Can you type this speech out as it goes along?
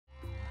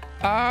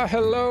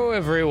Hello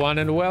everyone,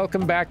 and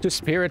welcome back to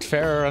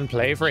Spiritfarer on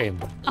PlayFrame.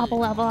 Obble,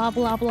 obble,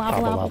 obble, obble,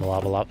 obble,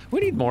 Obble, obble, obble. We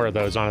need more of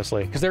those,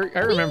 honestly, because I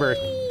remember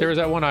there was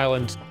that one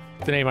island,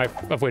 the name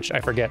of which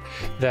I forget,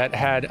 that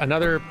had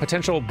another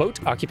potential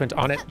boat occupant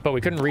on it, but we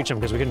couldn't reach him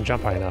because we couldn't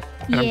jump high enough.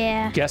 And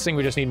Yeah. I'm guessing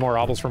we just need more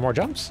obbles for more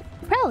jumps?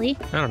 Probably.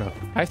 I don't know.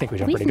 I think we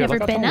jump We've pretty good. never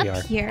Look how been tall we up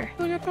are. here.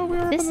 Look how tall we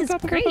are. This is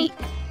great.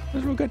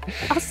 That's real good.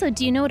 Also,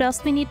 do you know what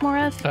else we need more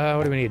of?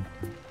 What do we need?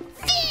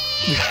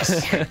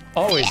 Fish!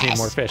 Always need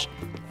more fish.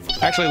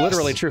 Actually,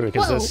 literally true,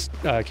 because this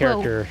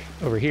character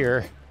over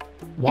here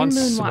wants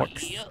and more.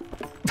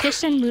 moonwalks.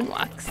 Fish and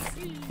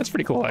moonwalks. That's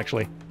pretty cool,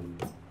 actually.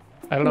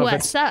 I don't know if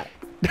What's it's... up,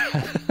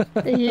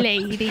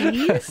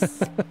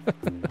 ladies?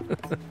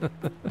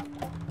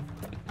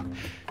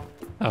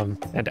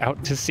 And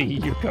out to sea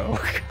you go.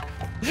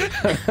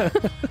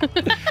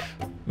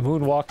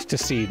 Moonwalked to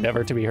sea,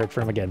 never to be heard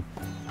from again.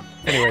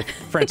 Anyway,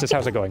 Francis,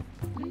 how's it going?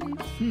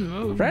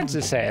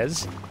 Francis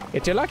says,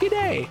 "It's your lucky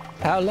day.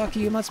 How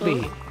lucky you must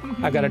be.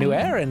 I've got a new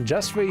errand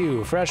just for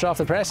you, fresh off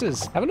the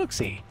presses. Have a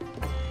look-see."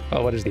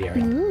 Oh, what is the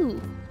errand?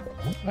 Ooh.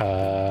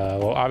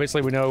 Well,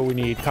 obviously we know we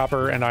need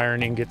copper and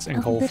iron ingots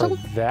and coal for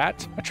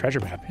that. A treasure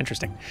map,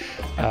 interesting.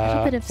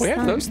 little bit of we have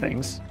sun. those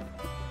things.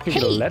 Give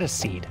you a lettuce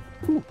seed.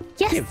 Ooh,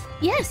 Yes. Give.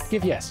 Yes.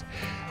 Give yes.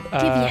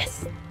 Give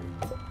yes.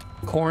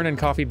 Corn and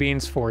coffee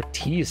beans for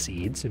tea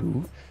seeds.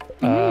 Ooh.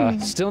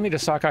 Still need a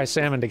sockeye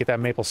salmon to get that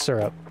maple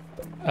syrup.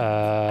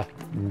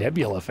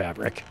 Nebula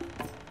fabric.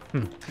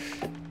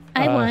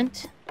 I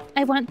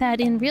want that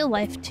in real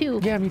life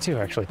too. Yeah, me too,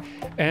 actually.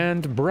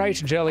 And bright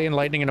jelly and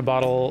lightning in a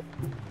bottle.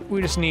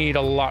 We just need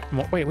a lot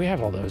more. Wait, we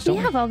have all those, don't we?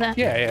 We have all that.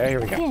 Yeah, here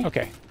we go. Yeah.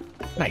 Okay.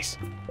 Nice.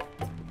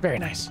 Very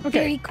nice. Okay.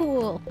 Very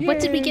cool. What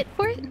did we Yay. get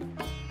for it?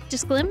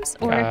 Just glims,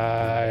 or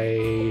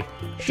I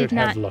should did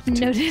not have looked.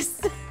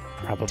 notice?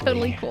 Probably.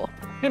 Totally cool.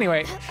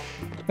 Anyway,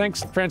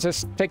 thanks,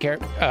 Francis. Take care.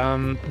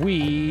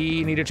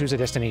 We need to choose a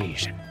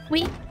destination.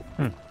 Wait.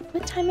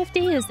 What time of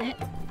day is it?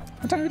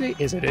 What time of day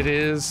is it? It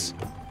is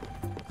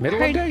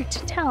middle of day? Hard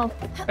to tell.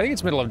 I think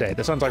it's middle of day.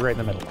 The sun's like right in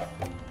the middle.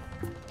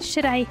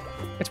 Should I?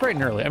 It's bright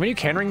and early. I mean, you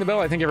can ring the bell.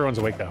 I think everyone's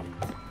awake, though.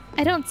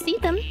 I don't see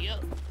them.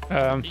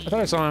 I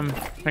thought I saw him.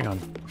 Hang on.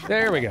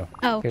 There we go.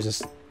 Oh. Here's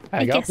this.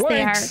 I got guess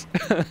they are. planks.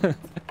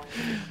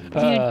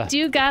 You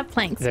do got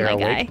planks, They're my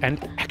awake guy.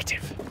 and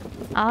active.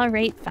 All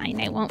right,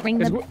 fine. I won't ring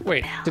the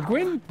Wait, did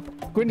Gwen?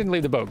 Gwen didn't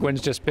leave the boat.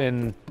 Gwen's just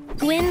been...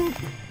 Gwen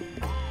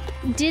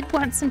did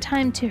want some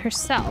time to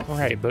herself.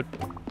 Right, but...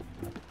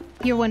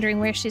 You're wondering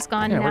where she's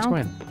gone Yeah, now? where's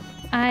Gwen?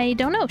 I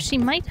don't know. She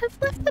might have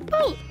left the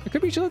boat. It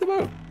could be she left the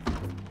boat.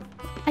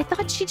 I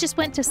thought she just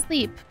went to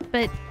sleep,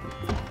 but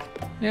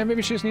Yeah,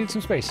 maybe she just needed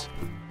some space.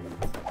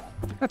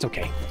 That's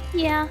okay.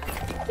 yeah,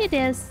 it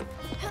is.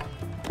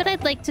 But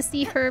I'd like to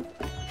see her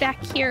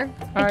back here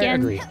I again.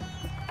 agree.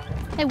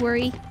 I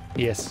worry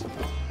Yes.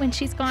 when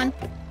she's gone.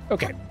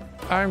 Okay.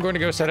 I'm going to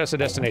go set us a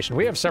destination.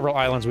 We have several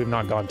islands we've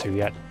not gone to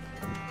yet.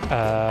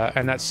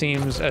 And that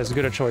seems as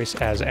good a choice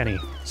as any.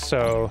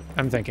 So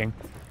I'm thinking,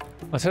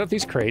 let's set up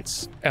these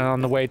crates, and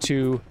on the way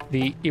to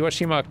the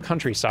Iwashima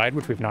countryside,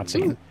 which we've not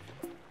seen,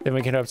 then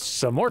we can have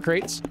some more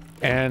crates,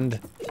 and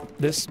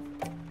this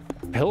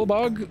pill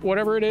bug,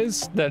 whatever it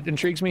is, that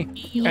intrigues me.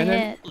 And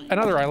then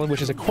another island,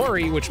 which is a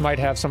quarry, which might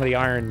have some of the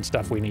iron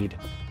stuff we need.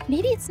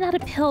 Maybe it's not a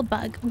pill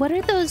bug. What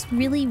are those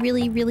really,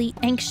 really, really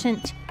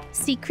ancient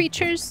sea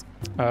creatures?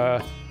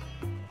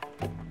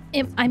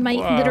 I might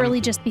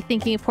literally just be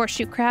thinking of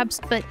horseshoe crabs,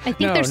 but I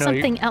think there's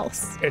something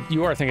else.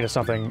 You are thinking of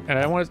something, and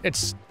I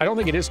don't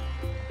think it is.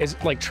 Is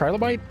it like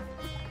trilobite?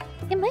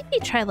 It might be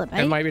trilobite.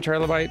 It might be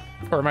trilobite,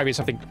 or it might be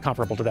something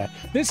comparable to that.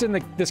 This, in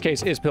this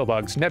case, is pill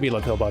bugs,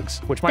 nebula pill bugs,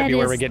 which might be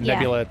where we get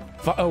nebula.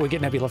 Oh, we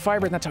get nebula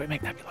fiber, and that's how we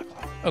make nebula glow.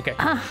 Okay.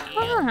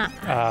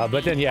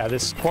 But then, yeah,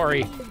 this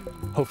quarry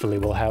hopefully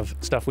will have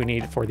stuff we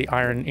need for the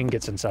iron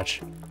ingots and such,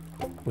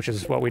 which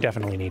is what we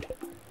definitely need.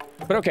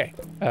 But okay,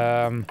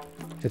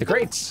 to the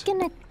crates. I'm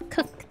gonna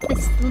cook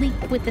this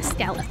leek with the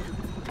scallop.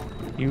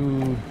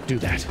 You do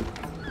that.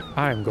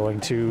 I'm going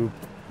to,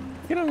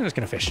 I'm just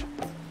gonna fish.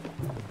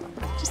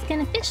 Just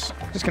gonna fish.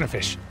 Just gonna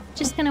fish.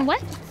 Just gonna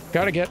what?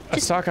 Gotta get a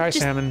sockeye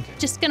salmon.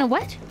 Just gonna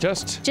what?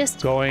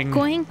 Just going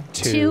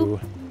to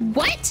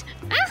what?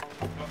 Ah!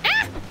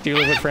 Ah! Do you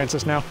live with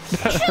Francis now?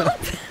 Help!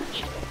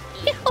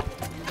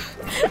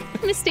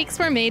 Help! Mistakes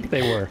were made.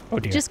 They were. Oh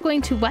dear. Just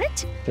going to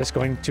what? Just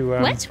going to,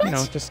 What?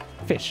 just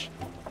fish.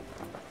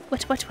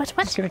 What?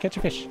 Just gonna catch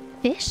a fish.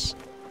 Fish?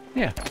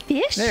 Yeah.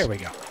 Fish? There we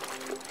go.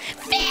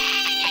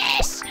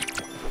 Fish!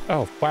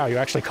 Oh, wow, you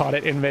actually caught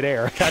it in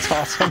midair. That's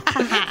awesome.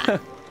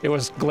 It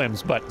was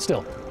glims, but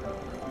still.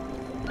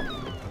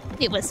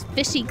 It was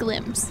fishy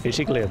glims.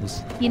 Fishy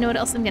glims. You know what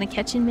else I'm gonna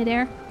catch in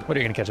midair? What are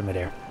you gonna catch in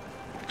midair?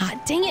 Ah,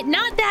 dang it,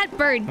 not that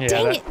bird. Yeah,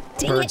 Dang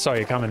that it. bird saw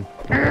you coming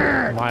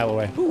a mile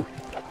away. Ooh.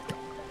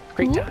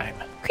 Great time.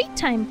 Crate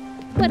time.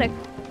 What a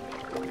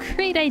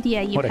great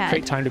idea you had. What a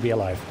great time to be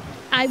alive.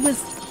 I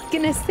was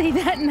gonna say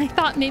that, and I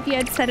thought maybe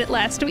I'd said it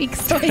last week,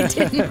 so I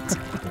didn't.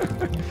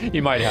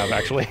 You might have,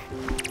 actually.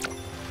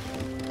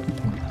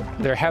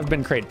 There have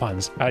been crate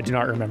puns. I do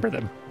not remember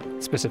them.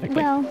 specifically.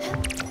 Well,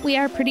 we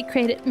are pretty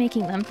great at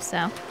making them,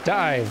 so.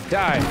 Dive.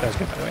 That was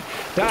good, by the way.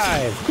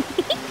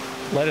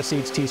 Dive. Lettuce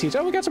seeds, tea seeds.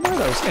 Oh, we got some more of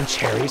those. And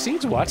cherry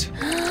seeds. What?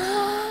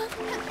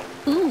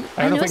 Ooh,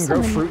 I don't know if I can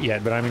grow fruit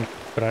yet, but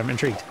I'm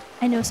intrigued.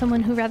 I know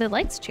someone who rather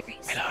likes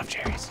cherries. I love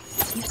cherries.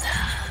 You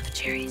love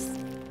cherries.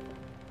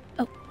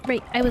 Oh,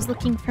 right. I was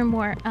looking for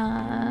more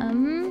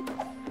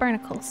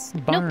barnacles.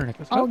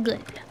 Barnacles. Nope, all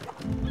good.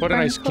 What a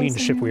nice clean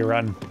ship we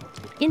run.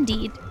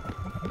 Indeed.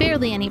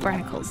 Barely any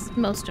barnacles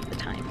most of the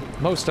time.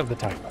 Most of the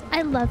time.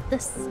 I love the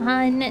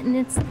sun and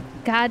its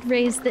God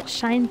rays that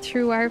shine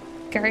through our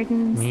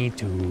gardens. Me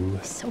too.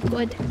 So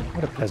good.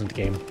 What a pleasant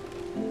game.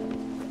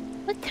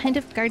 What kind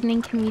of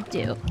gardening can we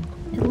do?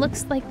 It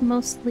looks like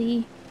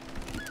mostly...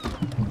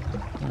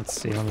 Let's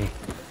see, let me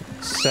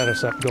set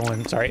us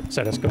going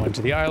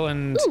to the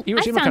island. Ooh,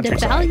 I found a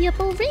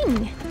valuable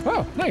ring.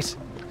 Oh, nice.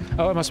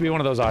 Oh, it must be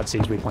one of those odd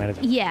seeds we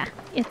planted. Yeah,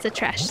 it's a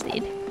trash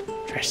seed.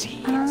 Trash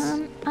seeds.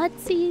 Odd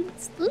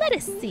seeds,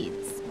 lettuce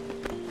seeds.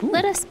 Ooh.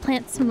 Let us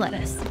plant some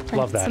lettuce. Plant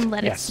Love that. Some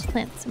lettuce. Yes.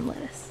 Plant some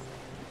lettuce.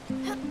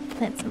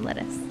 Plant some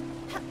lettuce.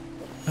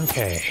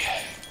 Okay.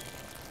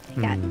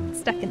 Got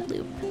stuck in a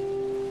loop.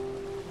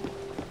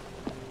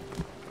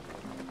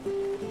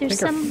 I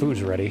think our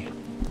food's ready.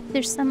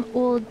 There's some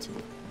old,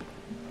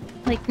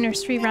 like,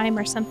 nursery rhyme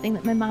or something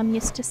that my mom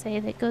used to say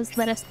that goes,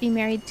 "Let us be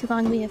married, too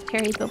long we have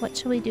tarried, but what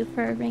shall we do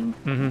for a ring?"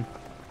 Mm-hmm.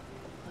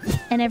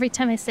 And every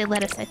time I say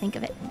lettuce, I think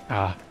of it.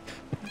 Ah.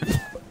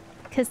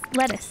 Because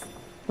lettuce.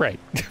 Right.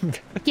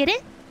 Get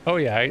it? Oh,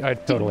 yeah, I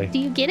totally. Do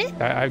you get it?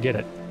 I get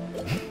it.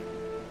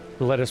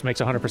 Lettuce makes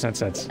 100%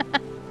 sense.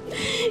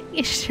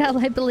 Shall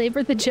I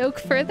belabor the joke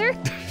further?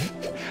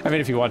 I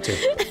mean, if you want to.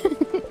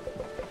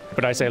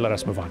 But I say let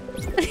us move on.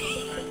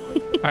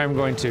 I'm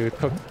going to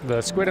cook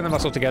the squid and the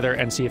mussel together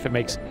and see if it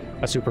makes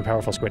a super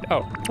powerful squid.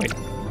 Oh, wait.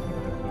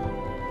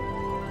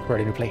 We're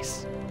at a new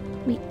place.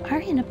 We are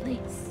in a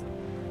place.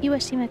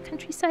 Iwashima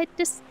countryside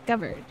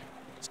discovered.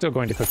 Still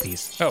going to cook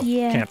these. Oh,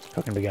 yeah. Can't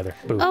cook them together.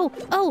 Boo.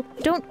 Oh,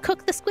 don't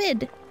cook the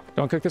squid.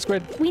 Don't cook the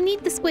squid? We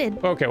need the squid.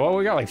 Okay, well,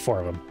 we got like 4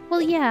 of them.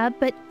 Well, yeah,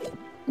 but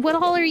what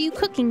all are you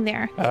cooking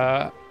there?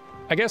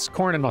 I guess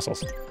corn and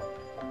mussels.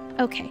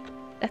 Okay,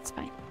 that's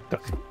fine.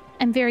 Cook.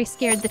 I'm very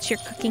scared that you're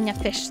cooking a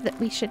fish that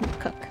we shouldn't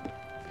cook.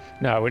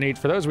 No, we need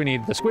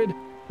the squid,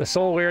 the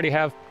sole we already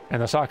have,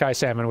 and the sockeye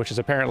salmon, which is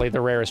apparently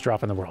the rarest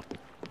drop in the world.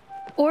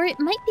 Or it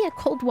might be a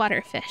cold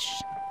water fish.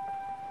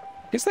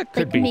 Guess that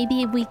could like be.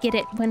 Maybe we get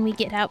it when we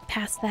get out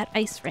past that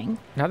ice ring.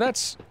 Now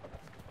that's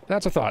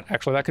a thought.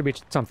 Actually, that could be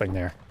something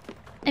there.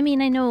 I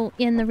mean, I know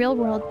in the real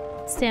world,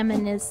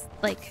 salmon is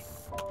like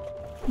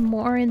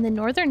more in the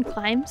northern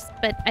climes,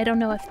 but I don't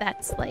know if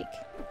that's like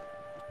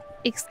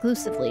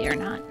exclusively or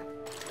not.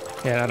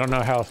 Yeah, I don't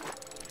know how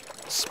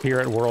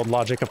spirit world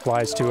logic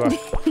applies to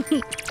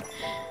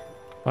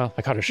well,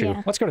 I caught a shoe.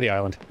 Yeah. Let's go to the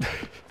island.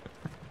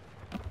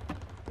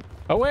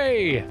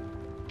 Away!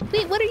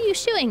 Wait, what are you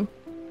shooing?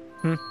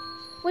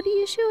 What are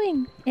you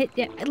shooing?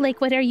 Like,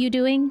 what are you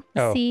doing?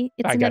 Oh, see,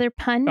 it's another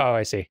pun. Oh,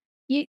 I see.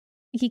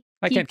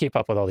 I can't keep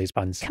up with all these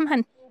puns.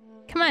 Come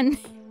on,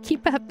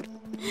 keep up.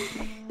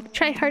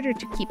 Try harder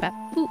to keep up.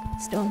 Ooh,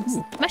 stones.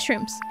 Ooh.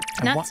 Mushrooms,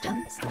 not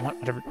stones. I want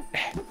whatever.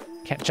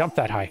 Can't jump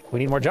that high. We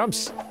need more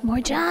jumps. More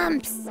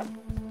jumps.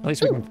 At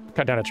least we can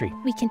cut down a tree.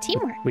 We can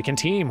teamwork. We can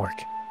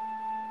teamwork.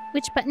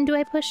 Which button do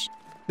I push?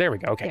 There we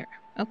go. Okay. There.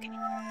 Okay.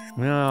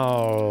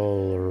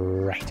 All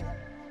right.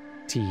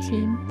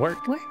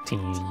 Teamwork.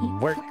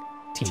 Teamwork.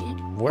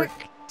 Teamwork.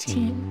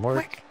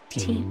 Teamwork.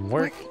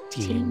 Teamwork.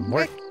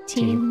 Teamwork.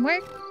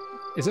 Teamwork.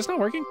 Is this not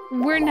working?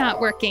 We're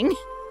not working.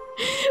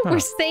 We're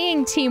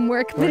saying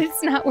teamwork, but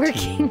it's not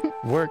working.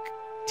 Teamwork.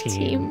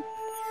 Team.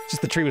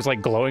 Just the tree was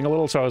like glowing a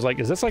little, so I was like,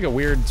 is this like a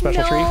weird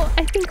special tree? No,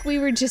 I think we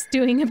were just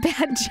doing a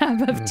bad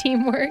job of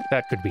teamwork.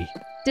 That could be.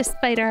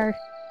 Despite our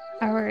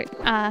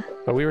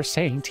But we were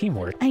saying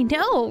teamwork. I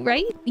know,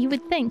 right? You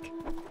would think.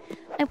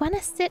 I want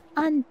to sit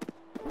on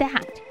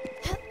that.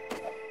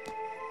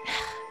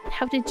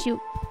 How did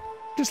you...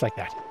 Just like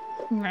that.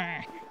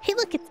 Hey,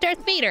 look, it's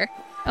Darth Vader.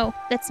 Oh,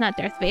 that's not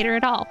Darth Vader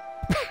at all.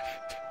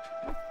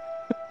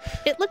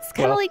 It looks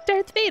kind of like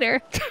Darth Vader.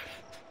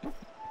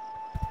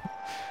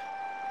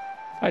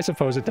 I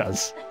suppose it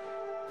does.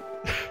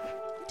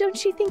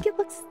 Don't you think it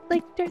looks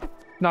like Darth...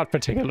 Not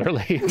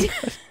particularly.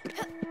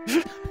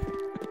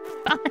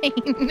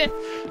 Fine.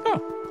 Oh.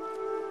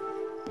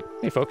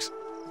 Hey, folks.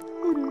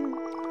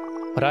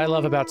 What I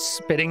love about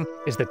spitting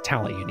is the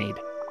talent you need.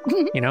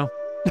 You know?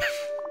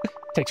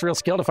 Takes real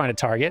skill to find a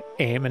target,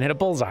 aim, and hit a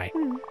bullseye.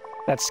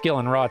 That's skill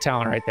and raw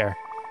talent right there.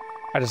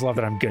 I just love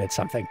that I'm good at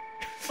something.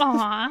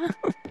 Aww.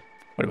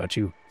 What about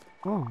you?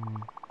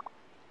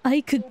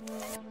 I could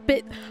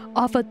spit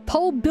off of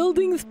tall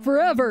buildings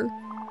forever.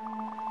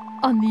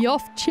 On the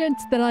off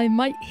chance that I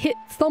might hit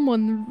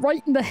someone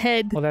right in the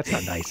head. Well, that's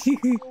not nice.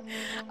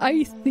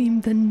 I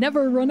seem to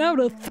never run out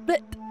of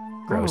spit.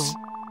 Gross.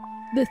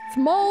 The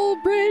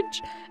small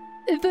bridge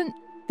isn't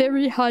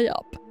very high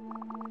up,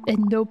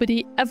 and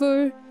nobody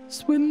ever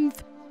swims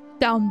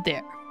down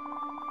there.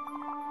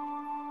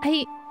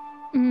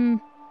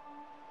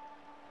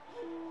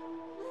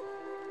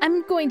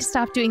 I'm going to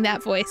stop doing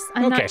that voice.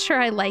 I'm Okay. not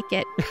sure I like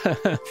it.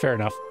 Fair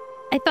enough.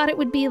 I thought it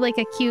would be like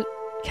a cute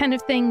kind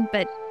of thing,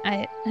 but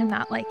I'm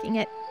not liking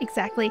it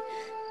exactly.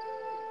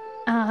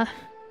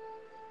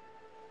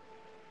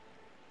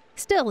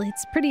 Still,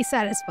 it's pretty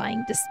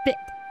satisfying to spit.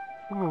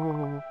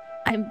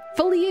 I'm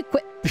fully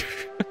equipped.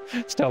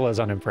 Stella's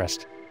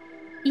unimpressed.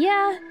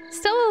 Yeah,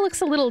 Stella looks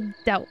a little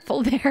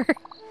doubtful there.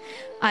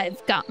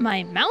 I've got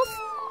my mouth.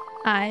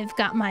 I've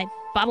got my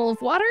bottle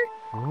of water.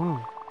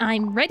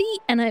 I'm ready,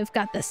 and I've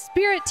got the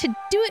spirit to do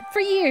it for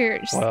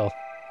years. Well,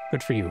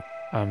 good for you.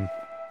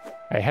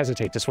 I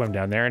hesitate to swim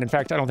down there, and in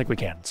fact, I don't think we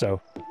can,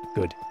 so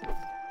good.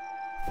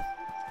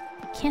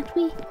 Can't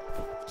we?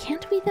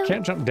 Can't we, though?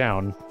 Can't jump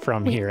down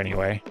from here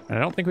anyway, and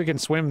I don't think we can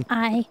swim.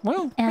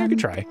 Well, I could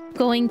try.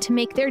 Going to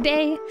make their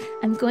day.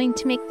 I'm going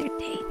to make their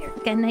day. They're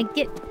gonna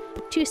get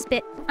to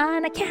spit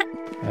on a cat.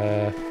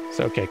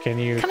 So okay, can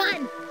you... Come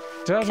on.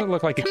 Doesn't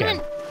look like you Come can.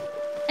 on.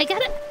 I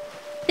got it.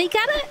 They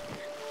got it.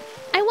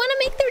 I want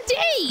to make their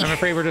day. I'm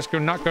afraid we're just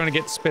not going to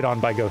get spit on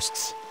by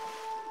ghosts.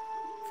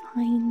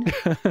 Fine.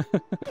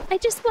 I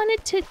just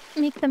wanted to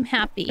make them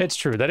happy. It's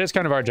true, that is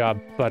kind of our job,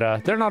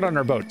 but they're not on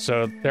our boat,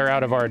 so they're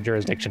out of our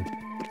jurisdiction.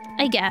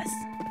 I guess.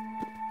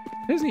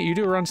 Isn't it? You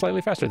do run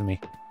slightly faster than me.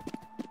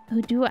 Oh,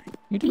 do I?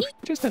 You do,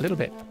 just a little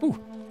bit. Ooh.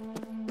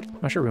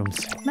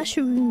 Mushrooms.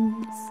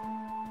 Mushrooms.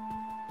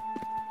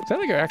 Is that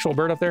like an actual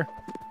bird up there?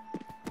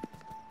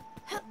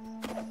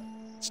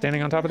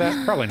 Standing on top of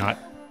that? Probably not.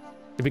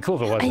 It'd be cool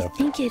if it was, I though.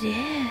 think it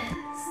is.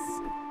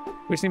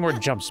 We just need more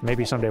jumps.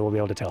 Maybe someday we'll be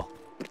able to tell.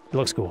 It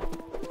looks cool.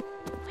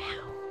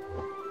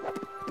 Wow.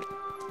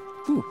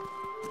 Ooh.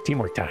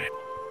 Teamwork time.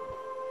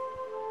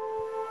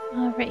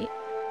 All right.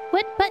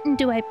 What button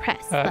do I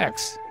press? love?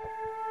 X.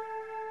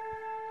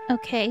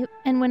 Okay.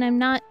 And when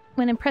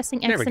I'm pressing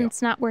There X we and go.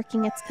 it's not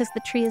working, it's because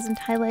the tree isn't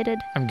highlighted.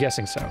 I'm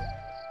guessing so.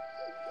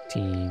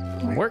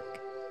 Teamwork.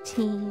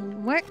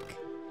 Teamwork.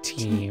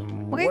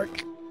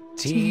 Teamwork.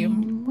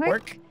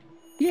 Teamwork.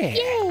 Yeah.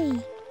 Yay!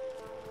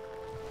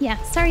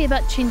 Yeah, sorry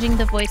about changing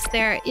the voice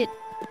there.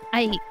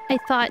 I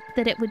thought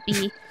that it would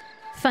be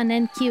fun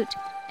and cute,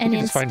 and You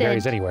can just find berries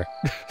instead anywhere.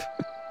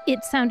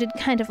 it sounded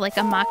kind of like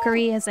a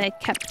mockery as I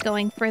kept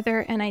going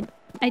further, and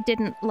I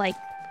didn't like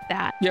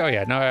that. Yeah, oh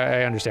yeah, no,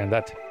 I understand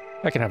that.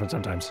 That can happen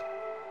sometimes.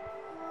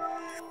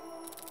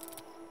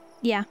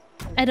 Yeah,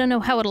 I don't know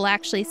how it'll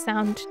actually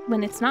sound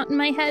when it's not in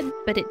my head,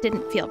 but it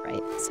didn't feel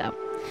right, so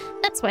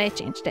that's why I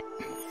changed it.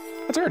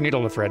 That's a hard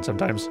needle to thread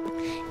sometimes.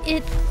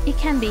 It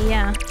can be,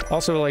 yeah.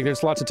 Also, like,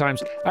 there's lots of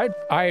times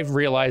I've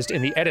realized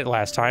in the edit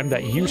last time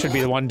that you should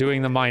be the one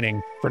doing the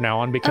mining from now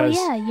on, because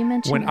Oh yeah, you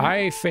mentioned when that.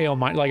 I fail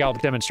mine, like I'll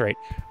demonstrate.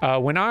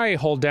 When I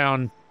hold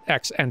down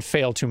X and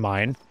fail to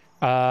mine,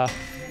 like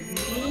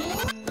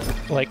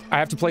I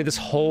have to play this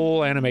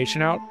whole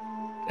animation out,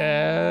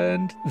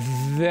 and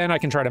then I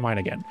can try to mine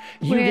again.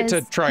 You get to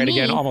Whereas try it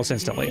again me- almost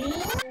instantly.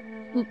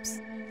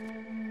 Oops.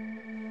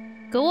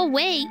 Go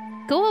away.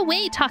 Go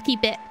away, talkie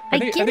bit. I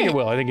think get it it.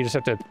 will. I think you just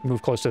have to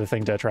move close to the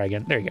thing to try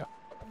again. There you go.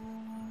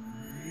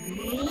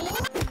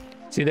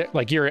 See that?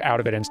 Like you're out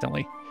of it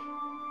instantly.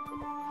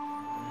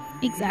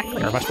 Exactly.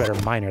 You're a much better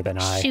miner than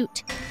I.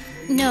 Shoot.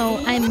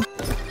 No, I'm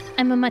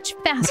a much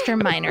faster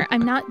miner.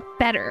 I'm not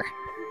better.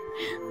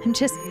 I'm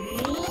just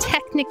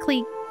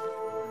technically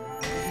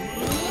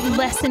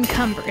less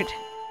encumbered.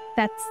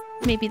 That's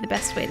maybe the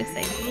best way to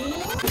say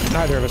it.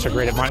 Neither of us are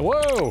great at mining.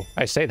 Whoa!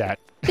 I say that.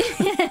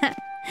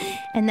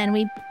 And then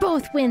we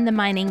both win the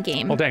mining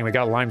game. Well, dang, we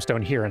got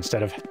limestone here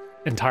instead of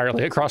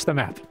entirely across the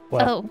map.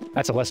 Well, Oh.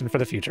 that's a lesson for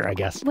the future, I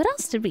guess. What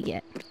else did we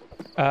get?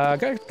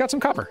 Got some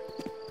copper.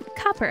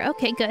 Copper.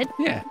 Okay, good.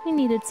 Yeah, We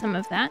needed some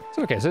of that. it's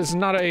okay. So this is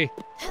not a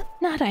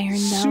Not iron, though.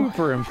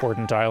 super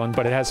important island,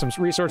 but it has some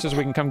resources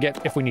we can come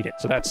get if we need it.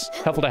 So that's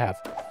helpful to have.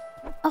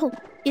 Oh,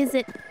 is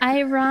it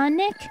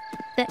ironic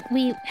that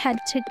we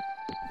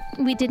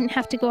didn't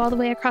have to go all the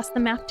way across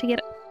the map to get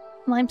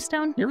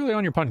limestone? You're really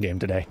on your pun game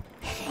today.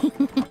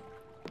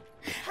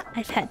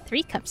 I've had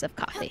 3 cups of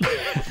coffee.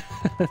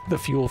 The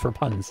fuel for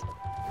puns.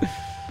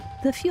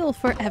 The fuel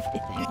for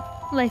everything.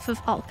 Life of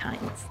all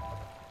kinds.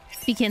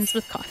 Begins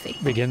with coffee.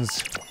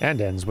 Begins and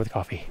ends with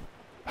coffee.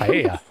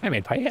 Paella. I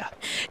made paella.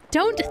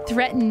 Don't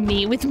threaten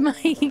me with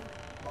my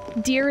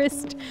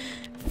dearest,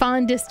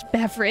 fondest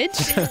beverage.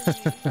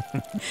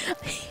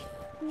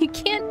 You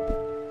can't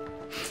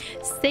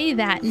say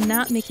that and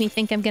not make me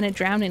think I'm gonna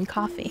drown in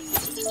coffee.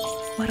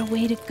 What a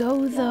way to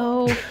go,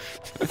 though.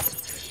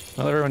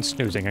 Well, everyone's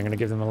snoozing. I'm going to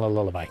give them a little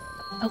lullaby.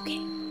 Okay.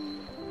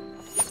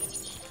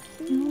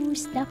 No,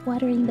 stop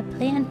watering the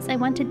plants. I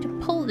wanted to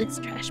pull this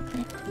trash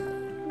plant.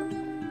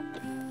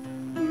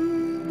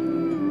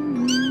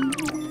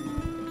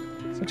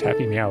 Such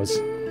happy meows.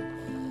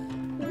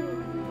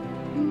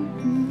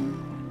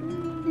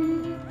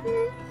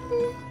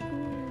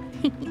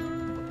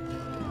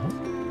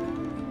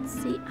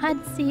 See, odd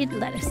seed,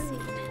 lettuce seed.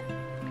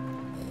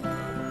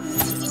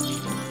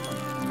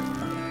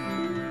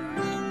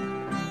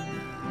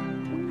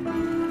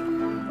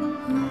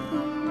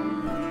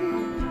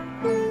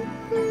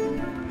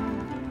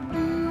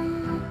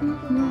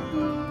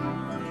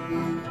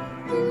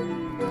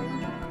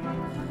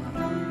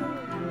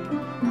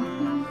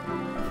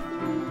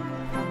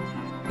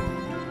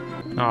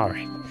 All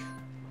right.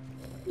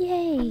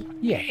 Yay.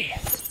 Yay.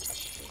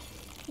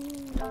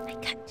 I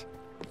cut.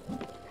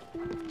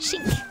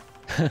 Shink.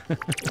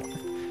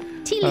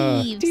 Tea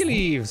leaves. Tea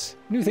leaves.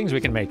 New things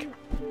we can make.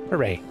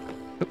 Hooray.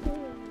 Oop.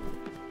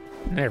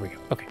 There we go.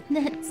 Okay.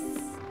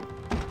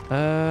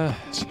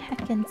 Let's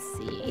check and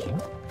see.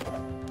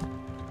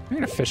 I'm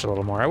gonna fish a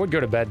little more. I would go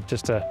to bed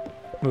just to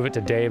move it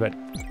to day, but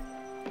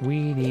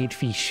we need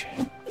fish.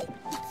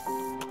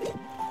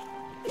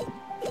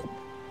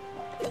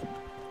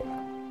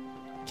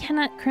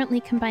 Cannot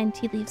currently combine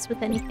tea leaves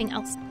with anything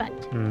else, but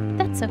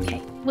that's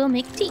okay. We'll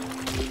make tea.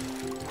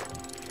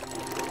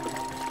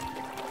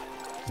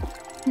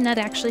 Not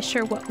actually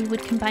sure what we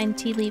would combine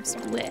tea leaves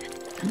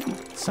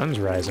with. Sun's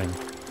rising.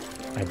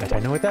 I bet I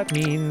know what that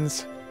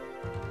means.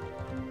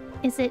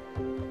 Is it?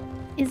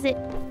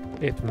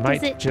 It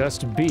might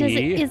just be. Does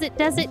it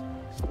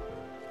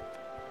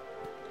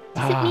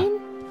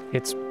mean?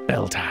 It's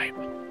bell time.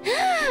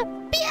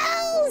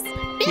 Bells!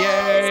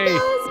 Yay!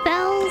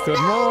 Bells! Good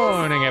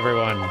morning,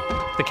 everyone.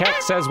 The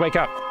cat says wake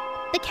up.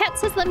 The cat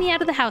says let me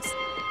out of the house.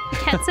 The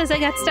cat says I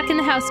got stuck in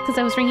the house because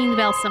I was ringing the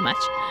bell so much.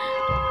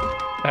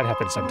 That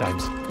happens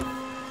sometimes.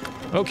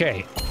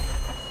 Okay.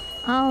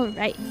 All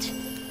right.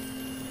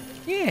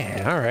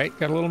 Yeah, all right.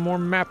 Got a little more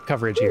map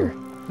coverage here.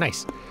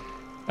 Nice.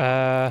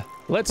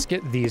 Let's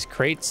get these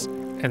crates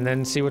and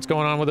then see what's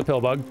going on with the pill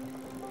bug.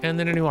 And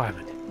then a new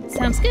island.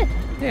 Sounds good.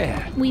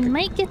 Yeah. We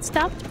might get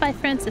stopped by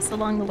Francis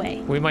along the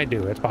way. We might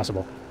do. It's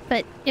possible.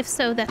 But if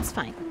so, that's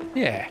fine.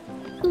 Yeah.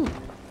 Ooh,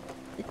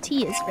 the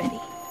tea is ready.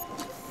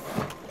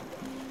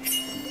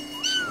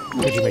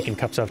 What are you making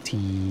cups of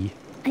tea?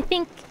 I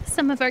think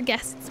some of our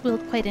guests will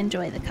quite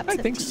enjoy the cups of tea.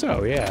 I think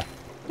so, yeah.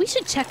 We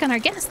should check on our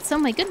guests. Oh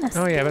my goodness.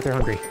 Oh yeah, I bet they're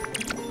hungry.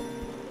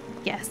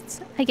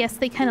 Guests. I guess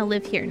they kind of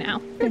live here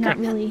now. They're not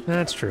really...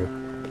 That's true.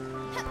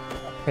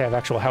 They have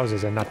actual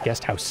houses and not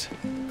guest house.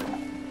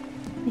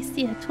 I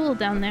see a tool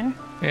down there.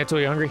 Yeah, Tool,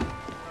 you hungry?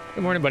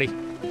 Good morning, buddy.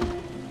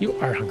 You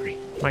are hungry.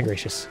 My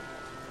gracious.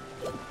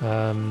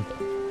 What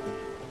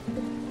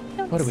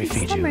do we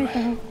feed Summer,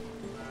 you?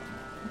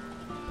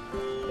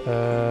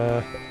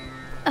 Though.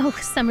 Oh,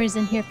 Summer's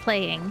in here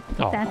playing.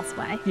 Oh, that's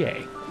why.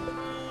 Yay.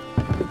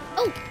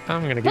 Oh!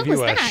 I'm gonna give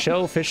you a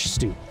shellfish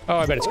stew. Oh,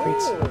 I bet it's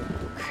crates.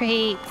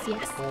 Crates,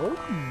 yes.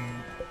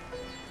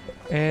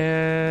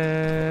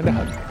 And a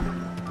hug.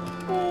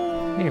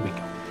 Here we go.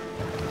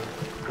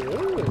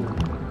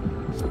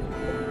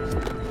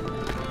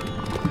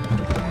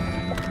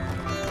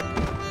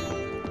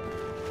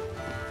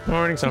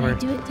 Morning, Summer.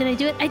 Did I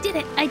do it? I did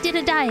it! I did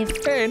a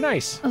dive! Hey,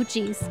 nice. Oh,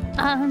 jeez.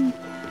 Oh,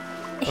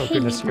 Hey,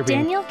 goodness, you're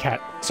Daniel? being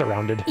cat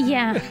surrounded.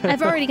 Yeah,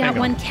 I've already got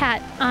one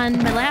cat on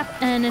my lap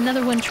and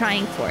another one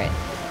trying for it.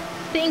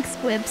 Thanks,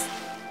 Squibs.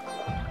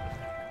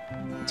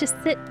 Just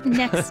sit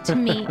next to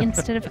me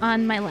instead of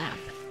on my lap.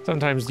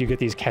 Sometimes you get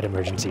these cat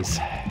emergencies.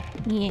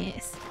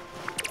 Yes.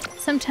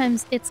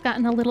 Sometimes it's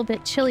gotten a little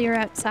bit chillier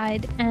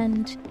outside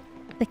and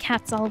the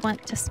cats all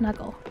want to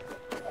snuggle.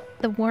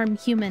 The warm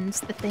humans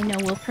that they know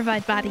will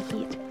provide body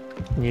heat.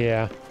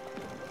 Yeah.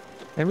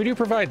 And we do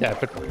provide that,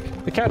 but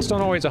the cats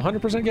don't always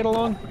 100% get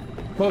along.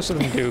 Most of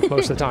them do,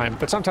 most of the time.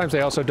 But sometimes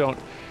they also don't,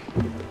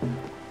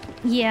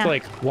 yeah,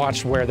 like,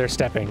 watch where they're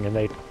stepping and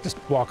they just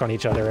walk on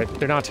each other.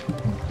 They're not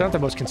the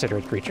most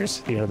considerate creatures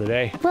at the end of the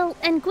day. Well,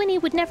 and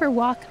Gwynny would never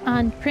walk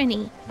on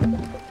Prinny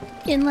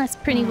unless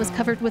Prinny was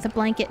covered with a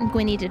blanket and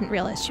Gwynny didn't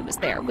realize she was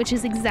there, which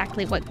is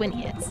exactly what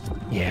Gwynny is.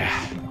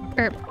 Yeah.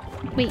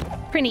 Wait,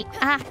 Prinny.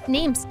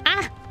 Names.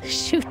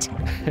 Shoot.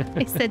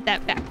 I said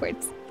that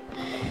backwards.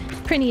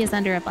 Prinny is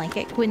under a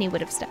blanket. Gwynny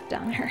would have stepped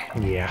on her.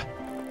 Yeah.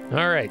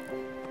 All right.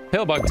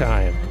 Pillbug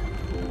time.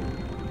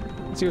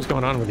 Let's see what's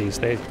going on with these.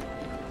 They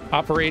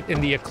operate in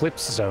the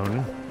eclipse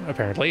zone,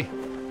 apparently.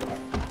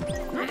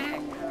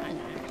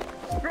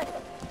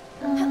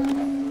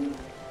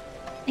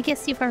 I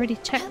guess you've already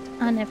checked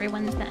on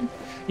everyone then.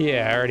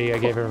 Yeah, I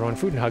gave everyone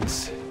food and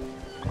hugs.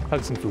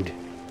 Hugs and food.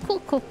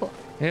 Cool.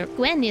 Yep.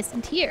 Gwen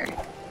isn't here.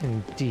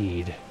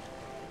 Indeed.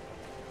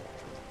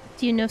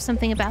 Do you know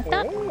something about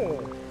that?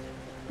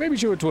 Maybe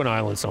she went to an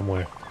island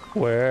somewhere.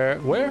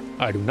 Where?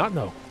 I do not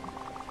know.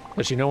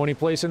 Does she know any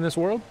place in this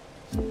world?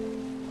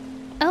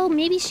 Oh,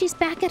 maybe she's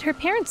back at her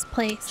parents'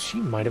 place. She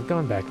might have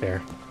gone back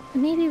there.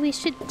 Maybe we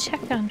should check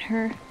on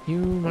her. You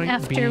might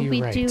be after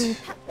we right. do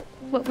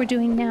what we're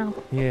doing now.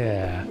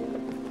 Yeah.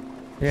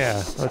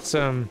 Yeah, let's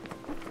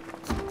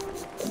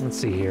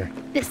see here.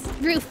 This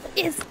roof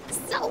is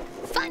so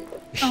fun.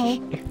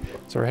 Oh.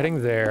 So we're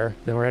heading there,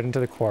 then we're heading to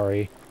the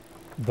quarry,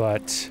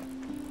 but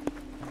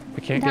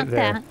we can't Not get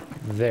there. that.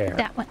 There.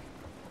 That one.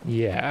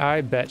 Yeah,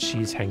 I bet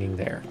she's hanging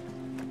there.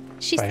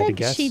 She If I had to said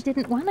guess. she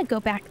didn't want to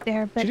go back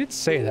there, but She did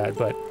say that,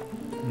 but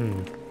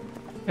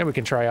and we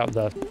can try out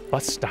the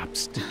bus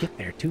stops to get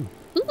there too.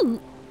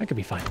 ooh. That could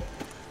be fun.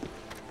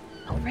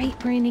 All right,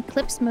 we're in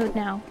eclipse mode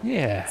now.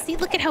 Yeah. See,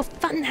 look at how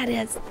fun that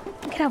is.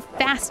 Look at how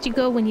fast you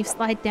go when you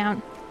slide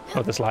down.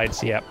 Oh, the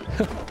slides, yep.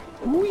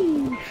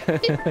 Whee!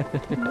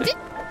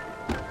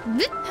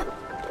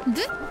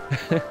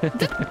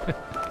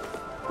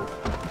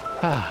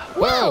 Ah,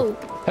 Whoa!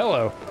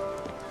 Hello.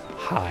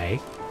 Hi.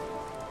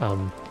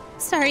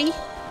 Sorry.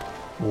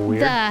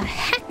 Weird. The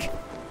heck?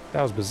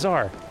 That was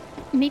bizarre.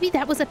 Maybe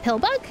that was a pill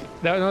bug?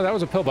 No, that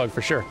was a pill bug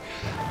for sure.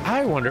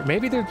 I wonder,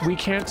 maybe we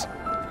can't...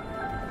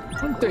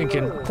 I'm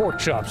thinking pork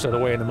chops are the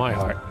way into my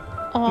heart.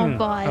 Oh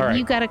boy, all right.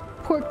 you got a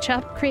pork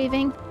chop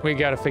craving? We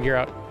gotta figure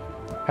out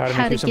how to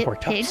make you some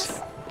pork pigs, chops.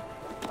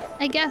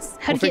 I guess.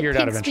 How We'll to figure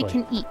get it out pigs we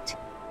eventually. can eat.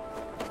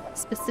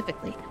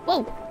 Specifically.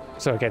 Whoa.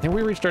 So, okay, I think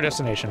we reached our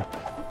destination.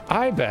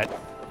 I bet,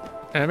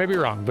 and I may be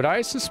wrong, but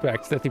I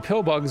suspect that the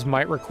pill bugs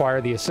might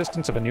require the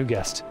assistance of a new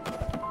guest.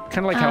 Kind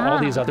of like how all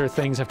these other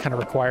things have kind of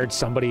required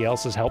somebody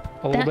else's help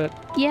a little bit.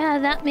 Yeah,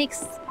 that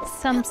makes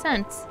some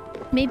sense.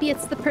 Maybe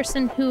it's the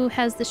person who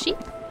has the sheep.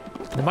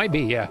 It might be,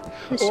 yeah.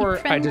 The sheep Or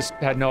I friend. just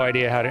had no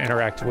idea how to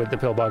interact with the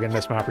pill bug and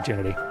missed my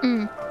opportunity.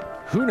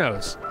 Who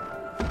knows?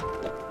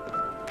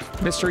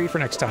 Mystery for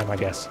next time, I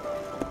guess.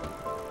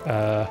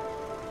 Let's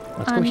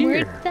go Onward,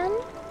 here. then?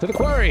 To the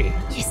quarry.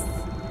 Yes.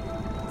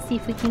 See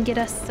if we can get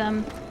us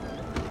some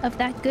of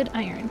that good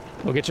iron.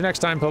 We'll get you next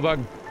time, pill bug.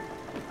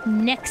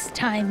 Next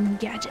time,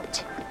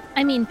 Gadget.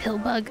 I mean,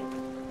 Pillbug.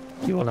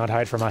 You will not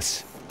hide from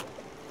us.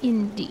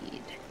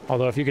 Indeed.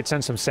 Although if you could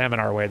send some salmon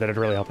our way, that'd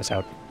really help us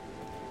out.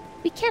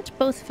 We can't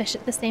both fish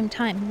at the same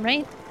time,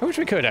 right? I wish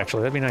we could,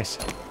 actually. That'd be nice.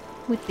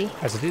 Would be.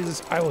 As it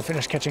is, I will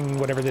finish catching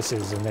whatever this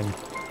is, and then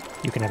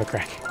you can have a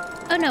crack.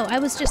 Oh no, I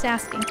was just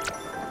asking.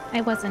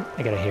 I wasn't.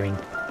 I got a hearing.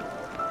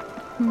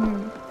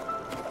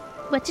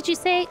 What did you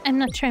say? I'm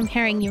not sure I'm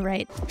hearing you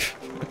right.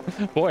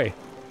 Boy.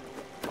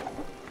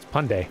 It's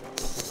pun day.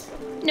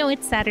 No,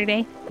 it's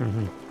Saturday.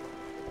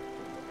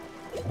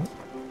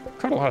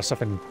 Caught a lot of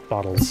stuff in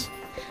bottles.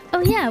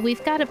 Oh yeah,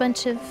 we've got a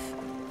bunch of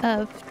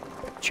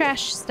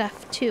trash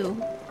stuff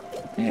too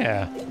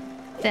Yeah.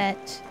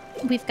 that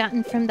we've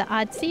gotten from the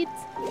odd seeds.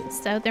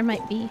 So there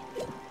might be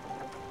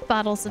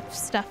bottles of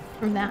stuff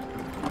from that.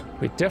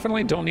 We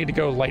definitely don't need to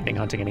go lightning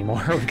hunting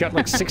anymore. We've got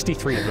like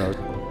 63 of those.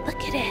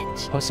 Look at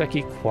it.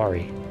 Hoseki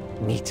Quarry.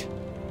 Neat.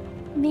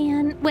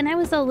 Man, when I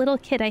was a little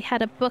kid, I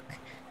had a book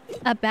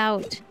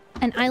about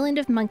an island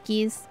of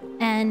monkeys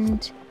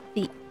and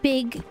the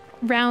big,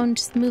 round,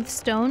 smooth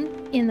stone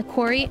in the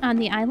quarry on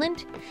the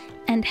island,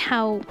 and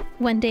how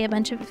one day a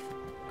bunch of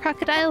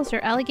crocodiles or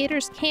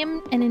alligators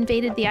came and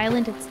invaded the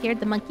island and scared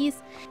the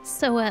monkeys.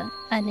 So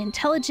an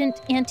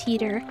intelligent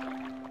anteater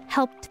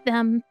helped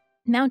them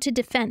mount a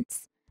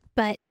defense.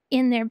 But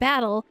in their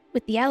battle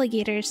with the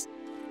alligators,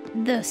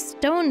 the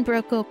stone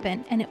broke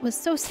open, and it was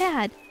so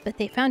sad, but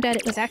they found out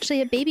it was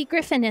actually a baby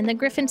griffin, and the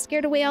griffin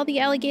scared away all the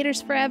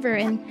alligators forever,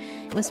 and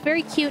it was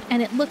very cute,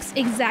 and it looks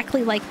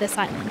exactly like this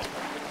island,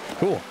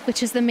 Cool.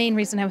 which is the main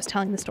reason I was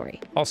telling the story.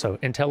 Also,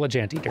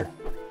 intelligent eater.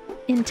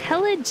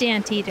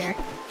 Intelligent eater.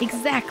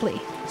 Exactly.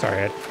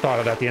 Sorry, I thought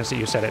of that the instant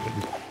you said it.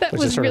 And That just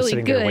was sort of really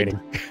sitting there good. waiting.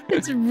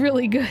 It's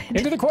really good.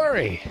 Into the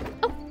quarry!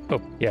 Oh,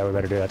 yeah, we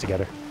better do that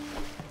together.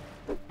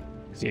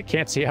 So you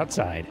can't see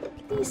outside.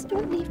 Please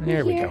don't leave me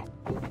There we here.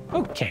 go.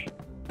 Okay.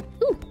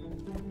 Ooh.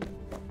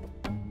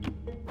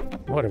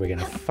 What are we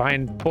gonna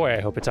find? Boy,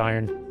 I hope it's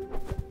iron.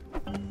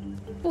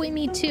 Boy,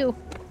 me too.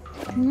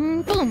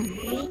 Boom.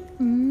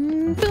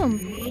 Boom.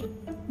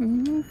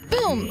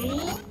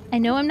 Boom. I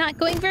know I'm not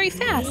going very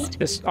fast.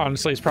 This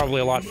honestly is probably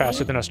a lot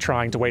faster than us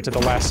trying to wait to the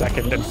last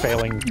second and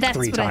failing That's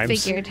 3 what times. I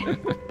figured.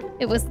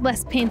 It was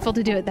less painful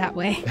to do it that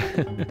way.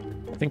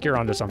 I think you're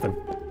onto something.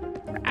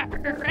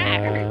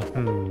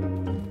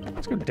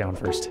 Let's go down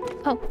first.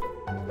 Oh,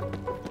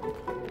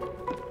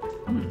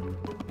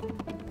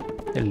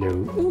 Hello.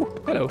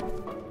 Ooh, hello.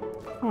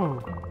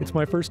 It's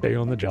my first day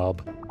on the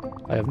job.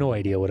 I have no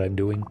idea what I'm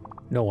doing.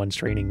 No one's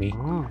training me.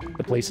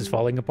 The place is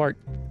falling apart.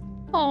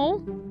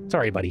 oh,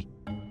 Sorry, buddy.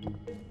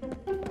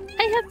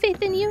 I have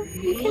faith in you.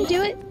 You can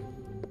do it.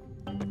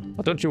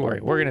 Well, don't you worry.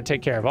 We're gonna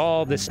take care of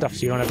all this stuff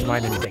so you don't have to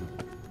mind anything.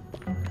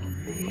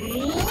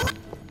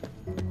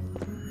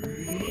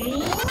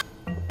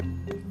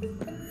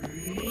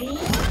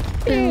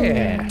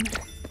 Yeah.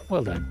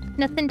 Well done.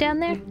 Nothing down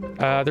there?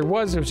 There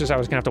was. It was just I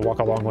was gonna have to walk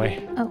a long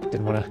way. Oh.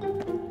 Didn't want to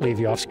leave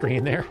you off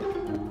screen there.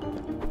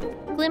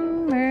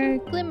 Glimmer,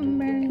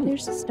 glimmer.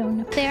 There's a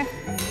stone up there.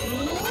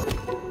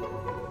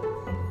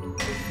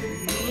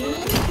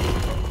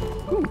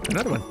 Ooh,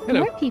 another one.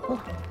 Hello. More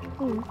people.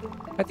 Ooh.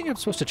 I think I'm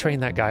supposed to train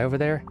that guy over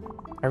there.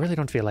 I really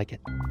don't feel like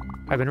it.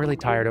 I've been really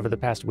tired over the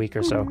past week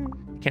or so.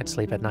 Can't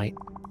sleep at night.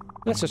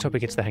 Let's just hope he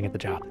gets the hang of the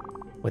job.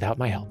 Without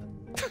my help.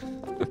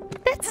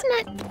 That's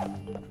not...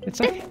 It's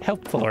not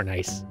helpful or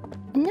nice.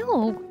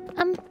 No.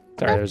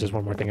 Sorry, there's just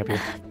one more thing up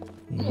here.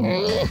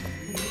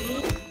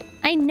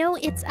 I know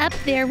it's up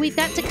there. We've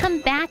got to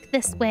come back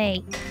this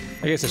way.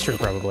 I guess it's true,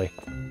 probably.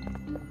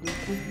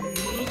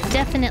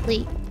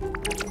 Definitely.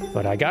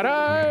 But I got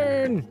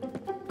iron!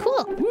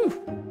 Cool.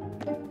 Woo!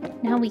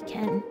 Now we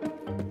can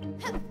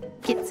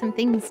get some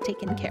things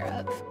taken care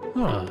of.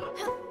 Huh.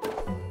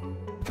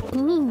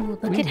 Ooh,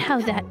 look at how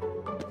that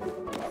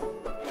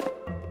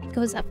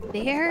goes up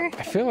there.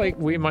 I feel like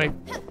we might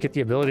get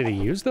the ability to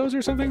use those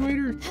or something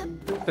later.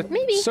 It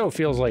Maybe. so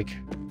feels like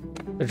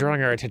they're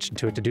drawing our attention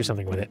to it to do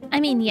something with it. I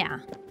mean, yeah.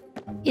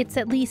 it's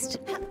at least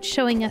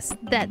showing us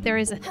that there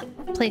is a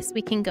place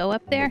we can go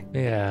up there.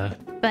 Yeah.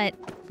 But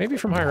Maybe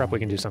from higher up we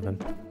can do something.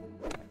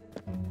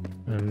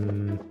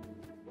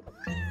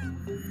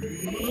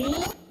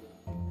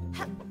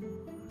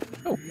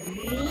 Oh.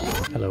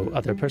 Hello,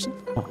 other person.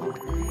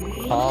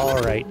 All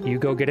right, you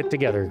go get it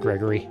together,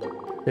 Gregory.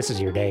 This is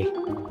your day.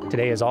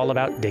 Today is all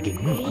about digging.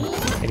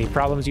 Any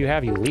problems you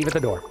have, you leave at the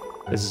door.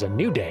 This is a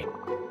new day.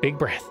 Big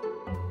breath.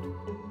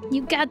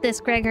 you got this,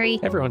 Gregory.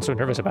 Everyone's so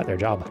nervous about their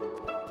job.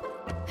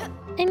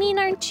 I mean,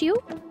 aren't you?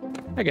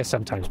 I guess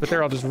sometimes, but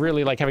they're all just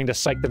really like having to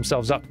psych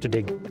themselves up to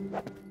dig.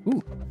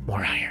 Ooh,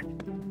 more iron.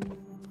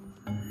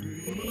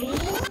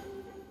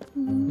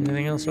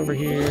 Anything else over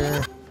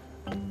here?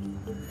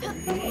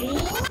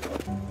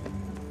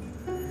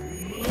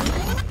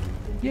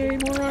 Yay,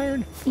 more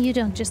iron. You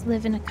don't just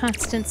live in a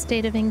constant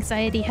state of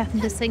anxiety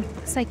having to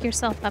psych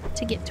yourself up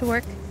to get to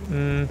work?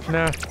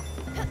 Nah.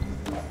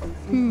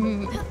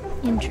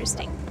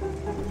 Interesting.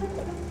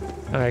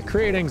 I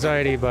create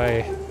anxiety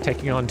by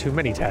taking on too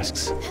many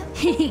tasks.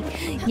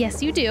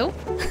 Yes, you do.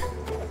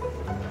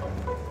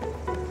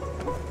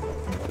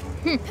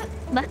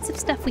 Lots of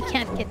stuff we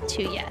can't get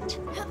to yet.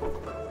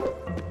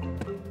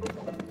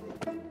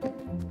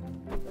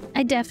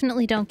 I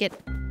definitely don't get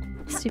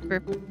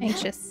super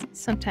anxious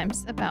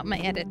sometimes about my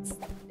edits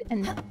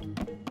and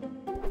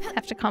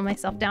have to calm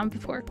myself down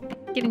before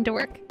getting to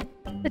work.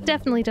 That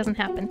definitely doesn't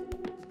happen.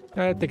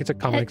 I think it's a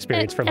common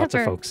experience for lots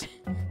of folks.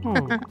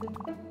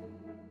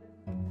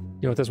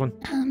 You want this one?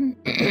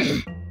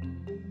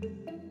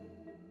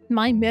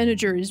 My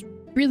manager is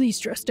really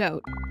stressed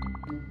out.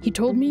 He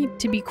told me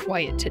to be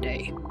quiet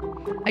today.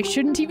 I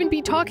shouldn't even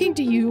be talking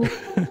to you.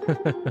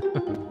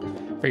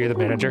 Are you the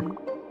manager?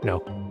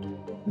 No.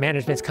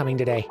 Management's coming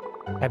today.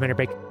 I better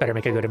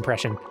make a good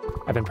impression.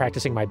 I've been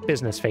practicing my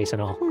business face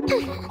and all.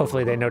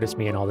 Hopefully they notice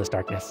me in all this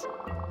darkness.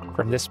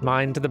 From this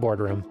mine to the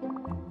boardroom.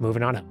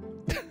 Moving on up.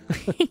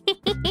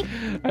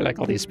 I like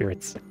all these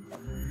spirits.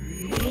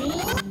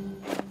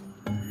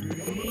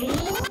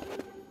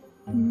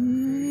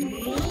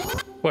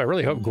 Boy, I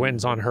really hope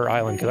Gwen's on her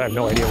island because I have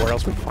no idea where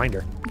else we'd find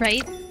her.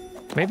 Right?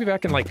 Maybe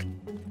back in like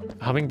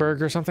Hummingberg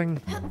or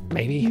something?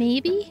 Maybe?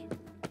 Maybe?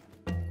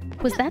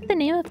 Was that the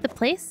name of the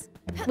place?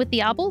 With the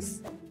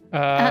obels?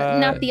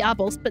 Not the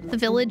obels, but the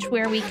village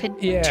where we could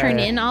turn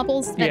in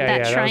obels at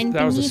that shrine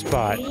that was a thingy?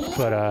 spot.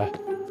 But,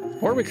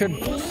 or we could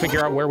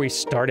figure out where we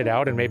started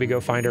out and maybe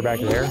go find her back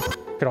there.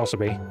 Could also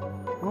be.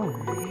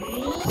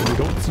 When you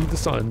don't see the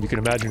sun, you can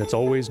imagine it's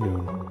always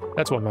noon.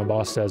 That's what my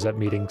boss says at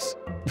meetings.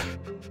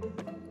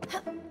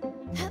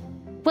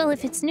 Well,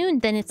 if it's noon,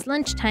 then it's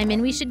lunchtime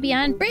and we should be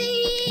on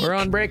break! We're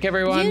on break,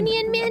 everyone.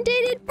 Union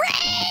mandated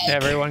break!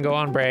 Everyone go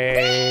on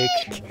break.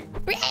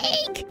 Break!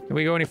 Can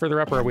we go any further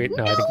up or are we?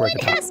 No, I think we're at the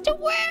top. has to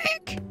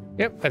work!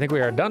 Yep, I think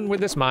we are done with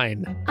this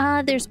mine.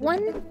 There's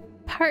one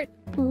part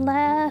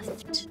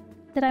left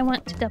that I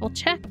want to double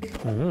check.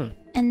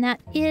 And that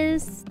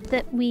is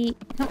that we...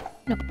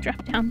 No,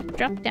 drop down.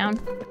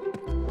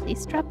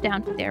 Please drop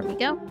down. There we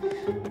go.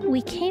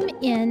 We came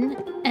in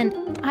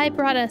and I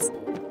brought us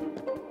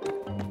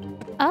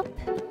up.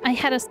 I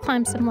had us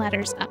climb some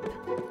ladders up.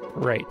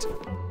 Right.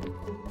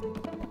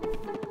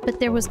 But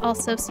there was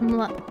also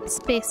some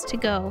space to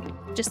go.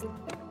 Just...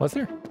 Was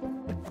there?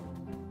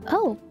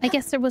 Oh, I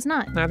guess there was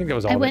not. I think that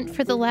was all I of it. went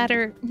for the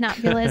ladder, not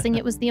realizing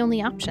it was the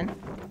only option.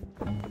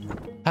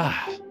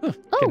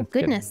 Oh,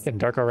 goodness. Getting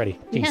dark already.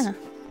 Jeez. Yeah.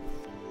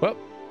 Well.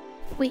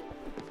 Wait,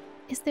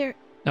 is there...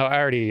 No, I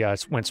already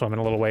went swimming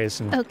a little ways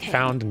and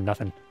found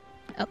nothing.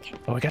 Okay.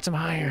 Oh, we got some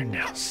iron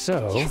now,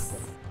 so... Yes.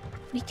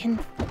 We can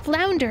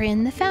flounder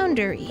in the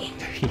foundry.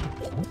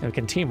 And we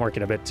can teamwork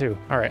it a bit, too.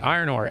 All right,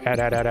 iron ore. Add.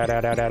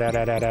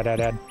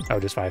 Oh,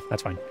 just 5.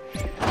 That's fine.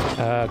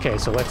 Okay,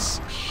 so let's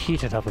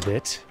heat it up a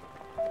bit.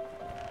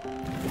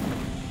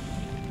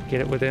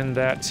 Get it within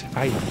that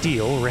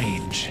ideal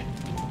range.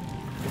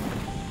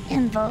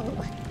 Anvil.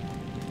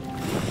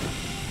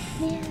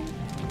 Man.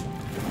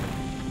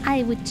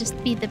 I would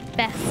just be the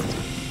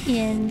best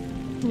in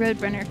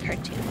Roadrunner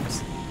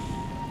cartoons.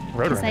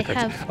 Roadrunner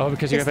cartoons. Oh,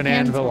 because you have an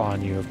anvil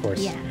on you, of course.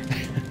 Yeah.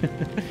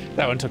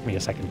 That one took me a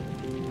second.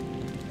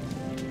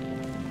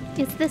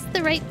 Is this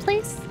the right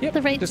place? Yep,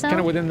 the right just zone? kind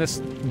of within this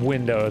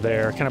window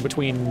there, kind of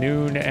between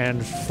noon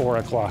and 4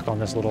 o'clock on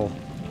this little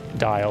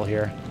dial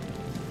here.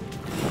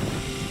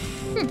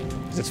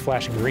 Because it's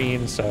flashing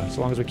green, so as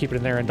long as we keep it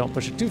in there and don't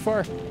push it too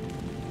far,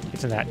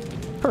 it's in that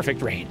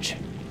perfect range.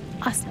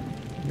 Awesome.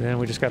 And then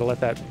we just got to let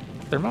that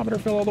thermometer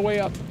fill all the way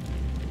up.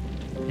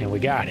 And we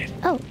got it.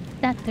 Oh,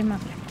 that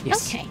thermometer.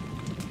 Yes. Okay.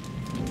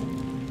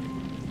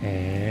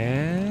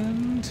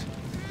 And...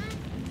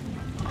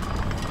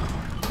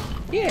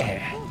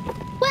 yeah.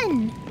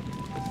 1.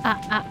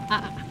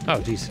 Oh,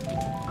 jeez.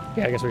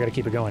 Yeah, I guess we got to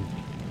keep it going.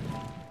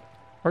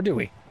 Or do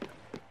we?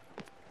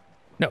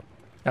 No,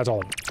 that's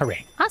all of it.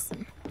 Hooray.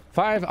 Awesome.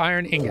 5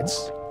 iron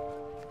ingots.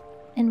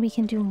 And we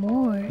can do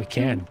more. We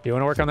can. Do you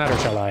want to work on that or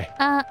shall I?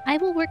 I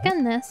will work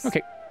on this.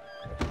 Okay.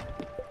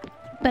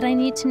 But I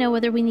need to know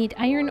whether we need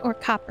iron or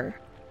copper.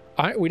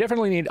 We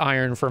definitely need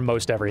iron for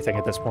most everything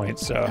at this point,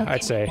 so Okay.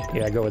 I'd say,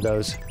 yeah, go with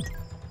those.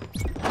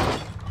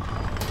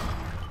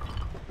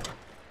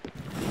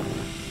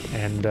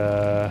 And,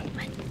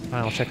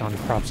 I'll check on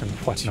crops and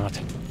whatnot.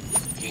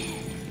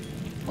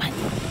 What?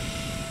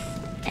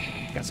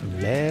 Got some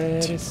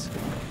lettuce.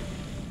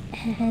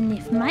 And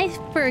if my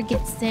fur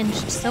gets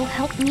singed, so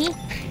help me,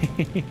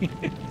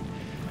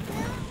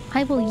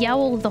 I will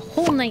yowl the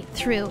whole night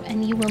through,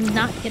 and you will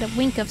not get a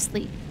wink of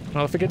sleep.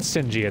 Well, if it gets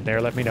singy in there,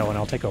 let me know and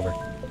I'll take over.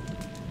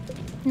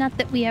 Not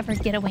that we ever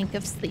get a wink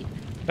of sleep.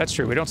 That's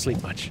true, we don't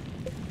sleep much.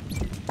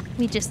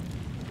 We just,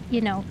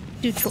 you know,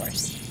 do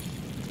chores.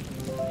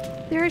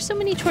 There are so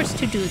many chores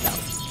to do, though.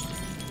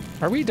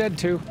 Are we dead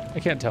too? I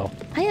can't tell.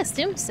 I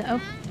assume so.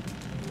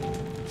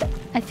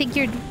 I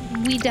figured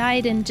we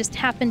died and just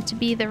happened to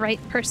be the right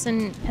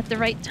person at the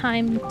right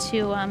time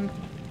to,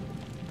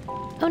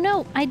 Oh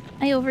no, I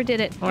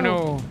overdid it. Oh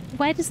no.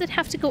 Why does it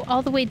have to go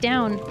all the way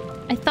down?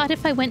 I thought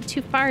if I went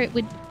too far, it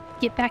would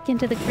get back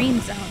into the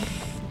green zone.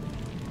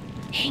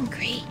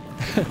 Angry.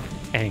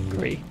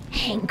 Angry.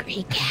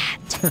 Angry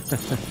cat.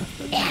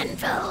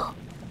 Anvil.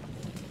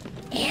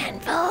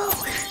 Anvil.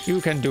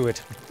 You can do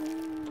it.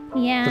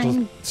 Yeah, Little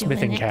I'm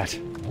smithing doing it. cat.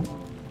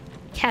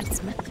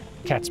 Catsmith.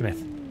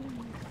 Catsmith.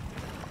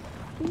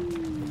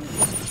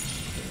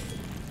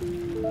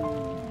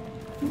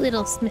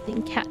 Little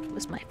smithing cat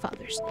was my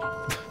father's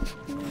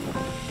name.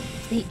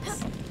 Please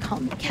call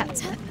me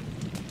Catsmith.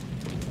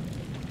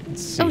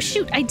 Let's see. Oh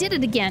shoot, I did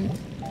it again.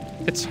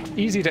 It's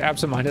easy to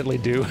absentmindedly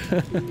do.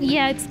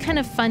 Yeah, it's kind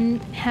of fun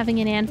having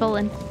an anvil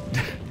and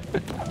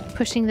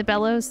pushing the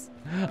bellows.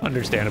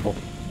 Understandable.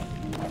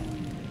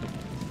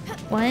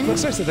 One.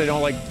 It's nice that they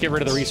don't, like, get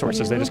rid of the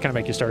resources. They just kind of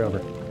make you start over.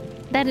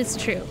 That is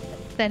true.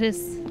 That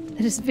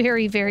is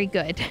very, very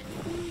good.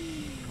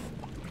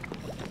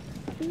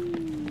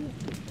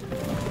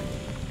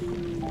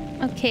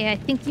 Okay, I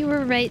think you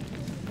were right.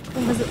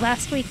 Was it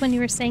last week when you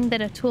were saying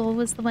that Atul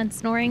was the one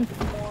snoring?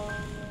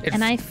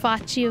 And I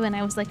fought you, and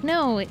I was like,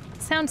 no, it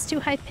sounds too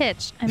high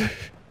pitched.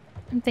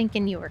 I'm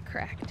thinking you were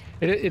correct.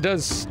 It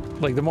does,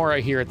 like, the more I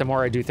hear it, the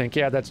more I do think,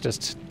 yeah, that's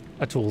just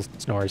a tool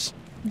snores.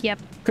 Yep.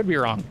 Could be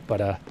wrong,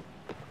 but,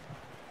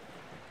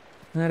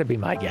 that'd be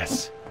my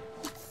guess.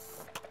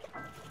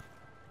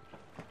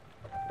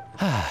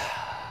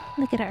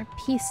 Look at our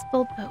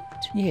peaceful boat.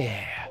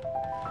 Yeah.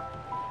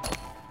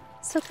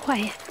 So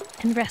quiet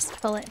and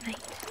restful at night.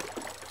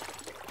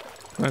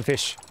 Come on,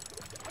 fish.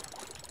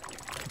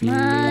 Come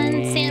on,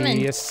 salmon.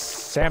 Yes,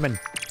 salmon.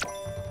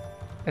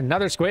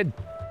 Another squid.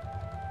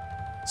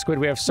 Squid,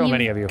 we have so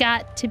many of you. You've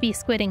got to be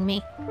squidding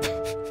me.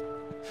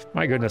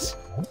 My goodness.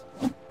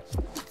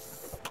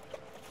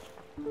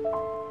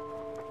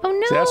 Oh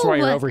no! See, that's why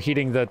you're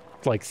overheating the,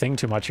 like, thing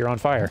too much. You're on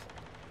fire.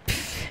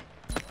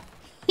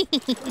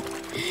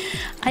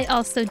 I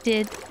also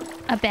did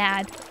a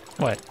bad.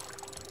 What?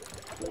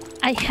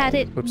 I had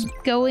it Oops.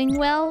 going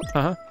well,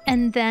 Uh-huh.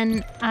 and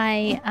then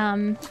I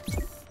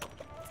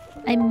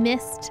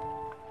missed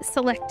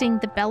selecting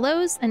the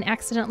bellows and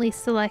accidentally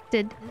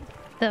selected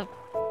the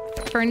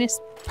furnace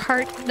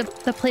part,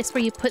 the place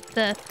where you put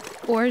the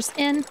oars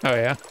in, Oh,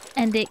 yeah?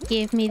 and it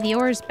gave me the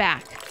oars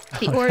back.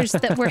 The oars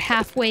that were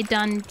halfway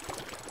done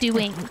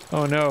doing.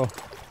 Oh, no.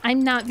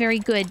 I'm not very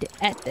good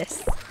at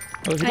this.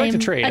 Well, if you'd like to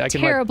trade, a I can,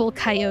 terrible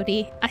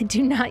coyote. I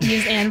do not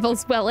use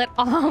anvils well at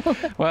all.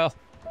 well,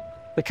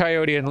 the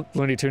coyote in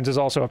Looney Tunes is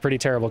also a pretty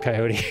terrible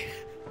coyote.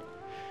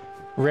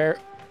 Rare.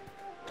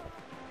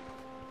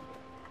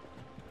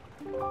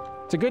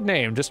 It's a good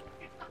name, just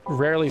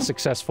rarely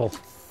successful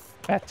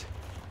at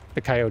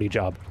the coyote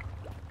job.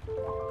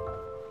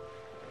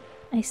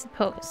 I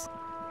suppose.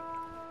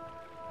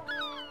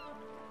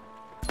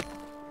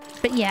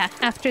 But yeah,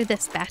 after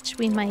this batch,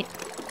 we might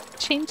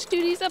change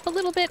duties up a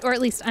little bit, or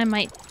at least I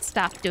might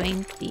stop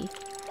doing the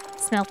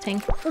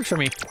smelting. Works for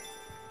me.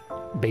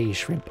 Bay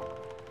shrimp.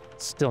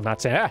 Still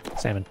not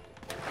salmon.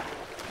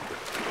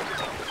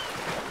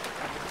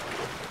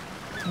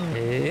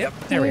 Yep,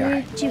 there we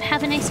are. Do you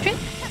have a nice trip?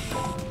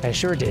 I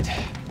sure did.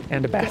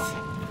 And a bath.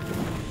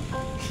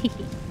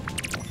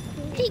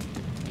 Hey,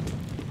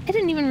 I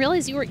didn't even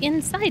realize you were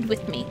inside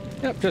with me.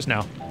 Yep, just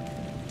now.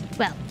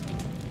 Well,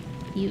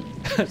 you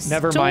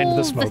Never mind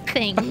the stole smoke.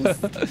 things.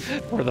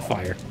 Or the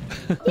fire.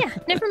 Yeah,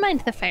 never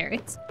mind the fire.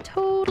 It's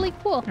totally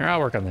cool. Here, I'll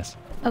work on this.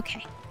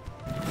 Okay.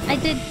 I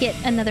did get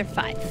another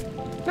 5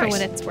 for Nice.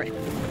 what it's worth.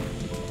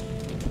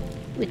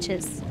 Which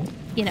is,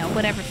 you know,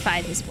 whatever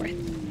 5 is worth.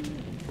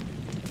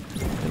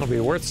 It'll be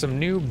worth some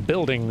new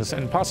buildings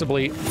and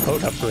possibly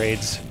boat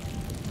upgrades.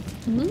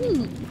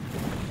 Ooh.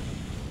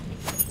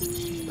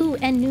 Ooh,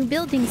 and new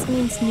buildings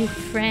means new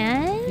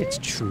friends. It's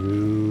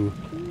true.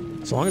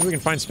 As long as we can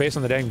find space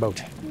on the dang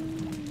boat.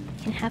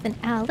 Can have an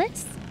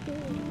Alice.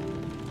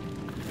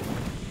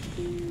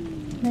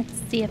 Let's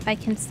see if I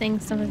can sing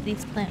some of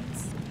these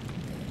plants.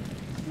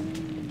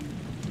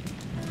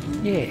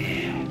 Yeah.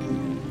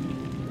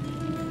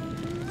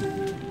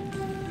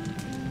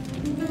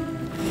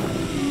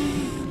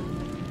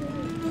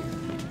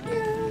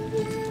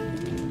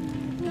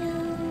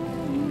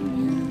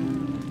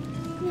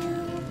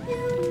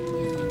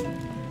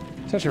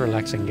 Such a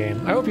relaxing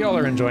game. I hope y'all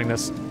are enjoying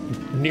this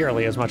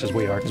nearly as much as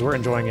we are, because we're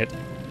enjoying it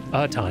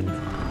a ton.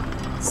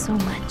 So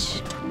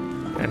much.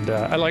 And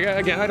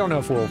again, I don't know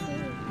if we'll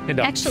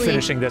end up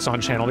finishing this on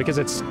channel because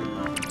it's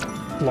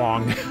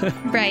long.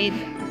 Right.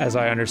 As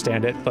I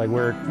understand it, like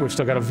we've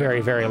still got a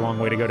very, very long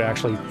way to go to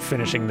actually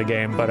finishing the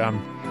game. But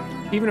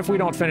even if we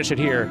don't finish it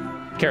here,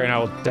 Carrie and I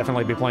will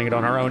definitely be playing it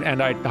on our own,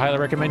 and I highly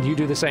recommend you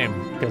do the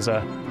same, because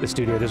the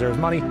studio deserves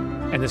money,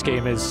 and this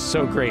game is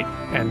so great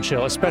and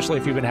chill, especially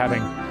if you've been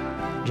having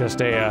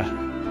just a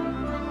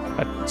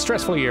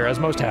stressful year, as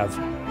most have.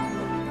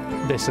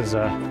 This is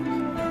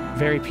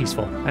very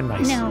peaceful and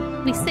nice.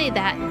 Now, we say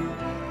that.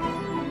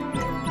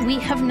 We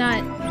have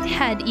not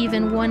had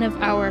even one of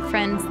our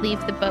friends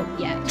leave the boat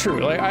yet. True.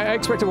 Like, I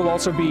expect it will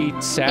also be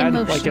sad.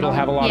 Emotional. Like, it'll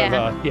have a lot of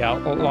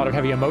a lot of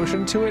heavy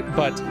emotion to it,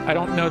 but I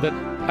don't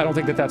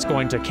think that that's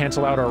going to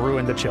cancel out or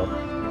ruin the chill.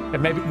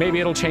 And maybe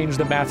it'll change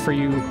the math for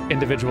you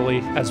individually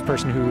as a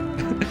person who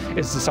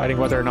is deciding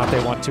whether or not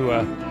they want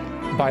to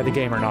buy the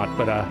game or not.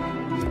 But oh,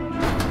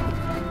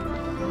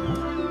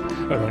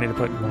 do I need to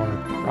put more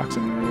rocks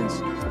in there, I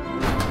guess?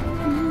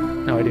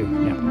 No, I do.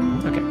 Yeah.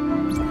 Okay.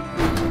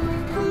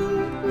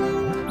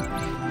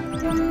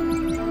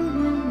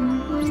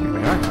 Here we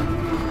are.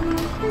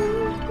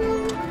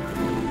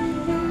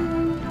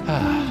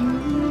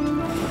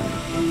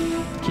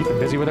 Keeping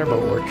busy with our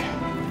boat work.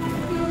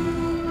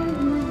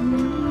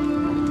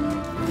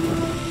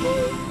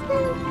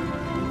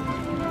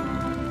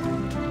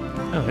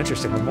 Oh,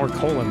 interesting. With more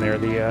coal in there,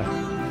 the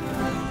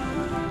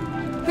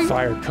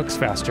fire cooks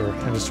faster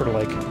and just sort of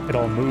like it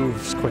all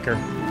moves quicker.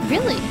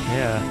 Really?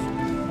 Yeah.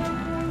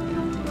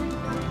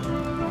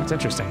 That's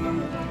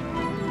interesting.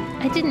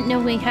 I didn't know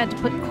we had to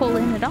put coal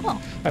in at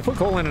all. I put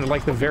coal in at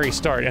like the very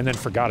start and then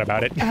forgot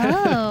about it.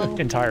 Oh.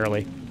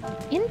 Entirely.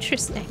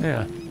 Interesting.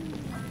 Yeah.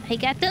 I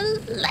got the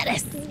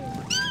lettuce.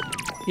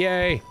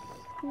 Yay.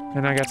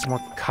 And I got some more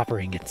copper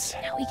ingots.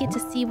 Now we get to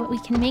see what we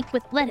can make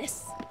with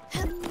lettuce.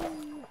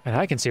 And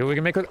I can see what we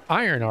can make with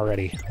iron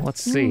already.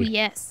 Let's see. Ooh,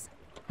 yes.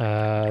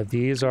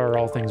 These are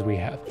all things we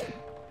have.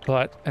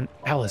 But an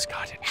Alice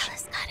cottage.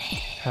 Alice cottage.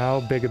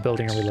 How big a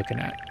building are we looking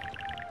at?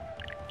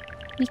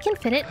 We can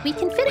fit it. We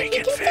can fit it. We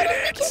can fit it.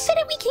 We can fit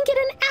it. We can get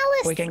an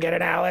Alice. We can get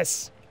an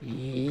Alice.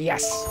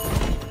 Yes.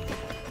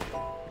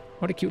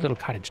 What a cute little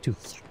cottage, too.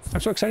 I'm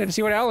so excited to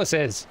see what Alice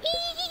is.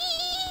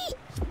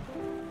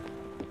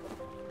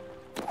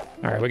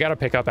 All right, we got to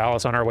pick up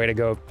Alice on our way to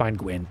go find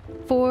Gwen.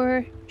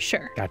 For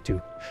sure. Got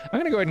to. I'm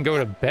going to go ahead and go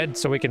to bed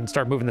so we can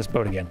start moving this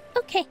boat again.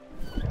 Okay.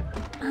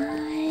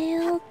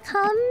 I'll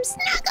come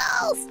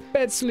Snuggles.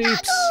 Bed sleeps.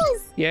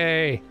 Snuggles.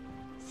 Yay.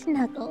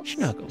 Snuggles.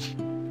 Snuggles.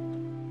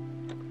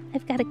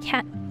 I've got a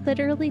cat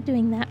literally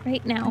doing that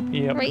right now.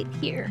 Yep. Right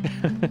here.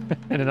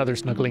 And another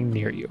snuggling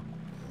near you.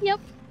 Yep.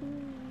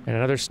 And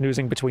another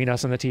snoozing between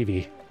us and the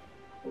TV.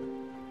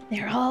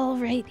 They're all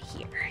right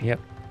here. Yep.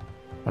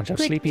 Bunch of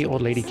Good sleepy kitties.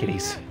 old lady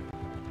kitties.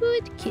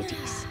 Good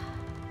kitties.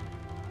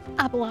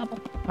 Obble obble.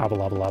 Obble,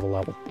 obble, obble,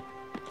 obble.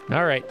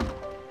 All right.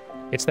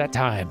 It's that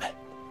time.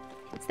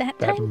 It's that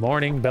That time.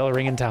 morning bell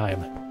ringing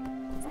time.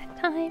 It's that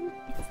time.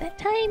 It's that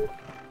time.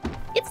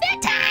 It's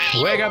that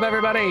time. Wake up,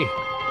 everybody.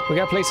 We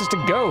got places to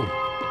go.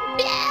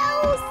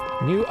 Bells.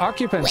 New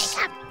occupants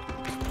Wake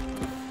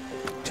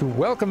up. to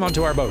welcome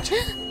onto our boat.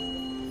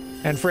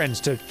 And friends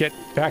to get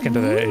back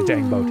into the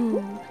dang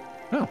boat.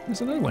 Oh,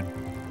 there's another one.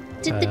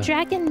 Did the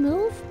dragon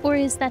move, or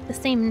is that the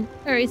same,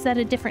 or is that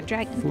a different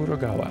dragon?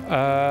 Furugawa.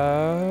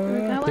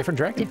 Furugawa? Different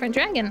dragon. Different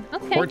dragon.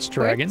 Okay. Quartz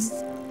dragon.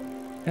 Quartz.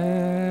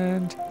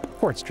 And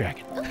quartz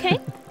dragon. Okay.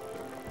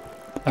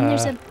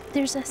 And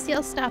there's a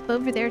sail stop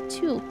over there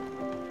too.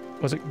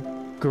 Was it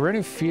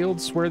Garenu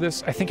Fields where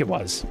this? I think it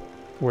was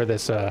where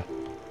this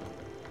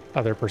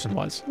other person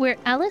was. Where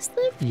Alice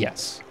lived?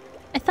 Yes.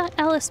 I thought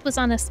Alice was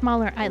on a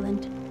smaller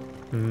island.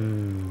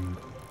 Hmm.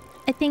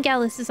 I think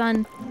Alice is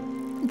on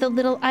the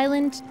little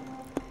island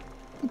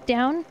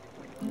down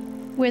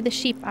where the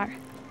sheep are.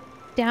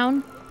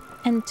 Down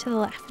and to the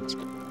left.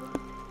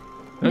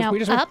 Now We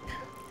just up,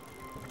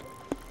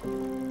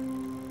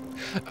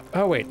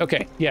 Oh wait.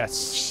 Okay.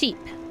 Yes. sheep,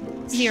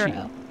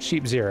 0.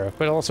 Sheep 0,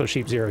 but also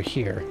sheep 0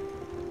 here.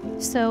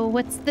 So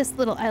what's this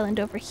little island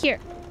over here?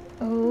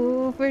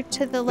 Over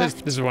to the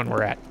left. This is the one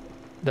we're at.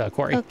 The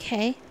quarry.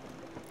 Okay.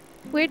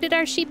 Where did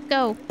our sheep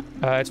go?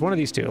 It's one of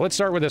these two. Let's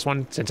start with this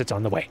one since it's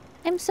on the way.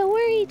 I'm so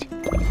worried.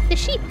 The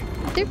sheep,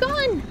 they're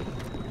gone.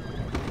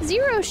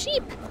 0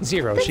 sheep.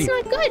 0 That's sheep.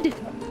 not good.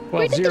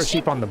 Well, Where did 0 the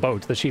sheep on the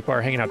boat. The sheep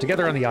are hanging out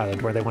together on the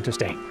island where they want to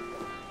stay.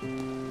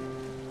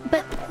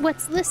 But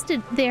what's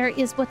listed there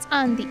is what's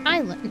on the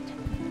island.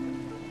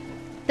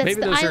 That's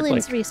Maybe the those are,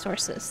 island's like-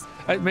 resources.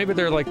 Maybe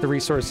they're like the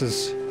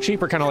resources.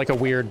 Sheep are kind of like a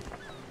weird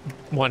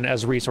one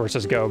as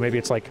resources go. Maybe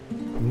it's like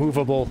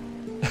movable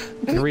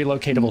and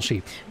relocatable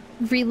sheep.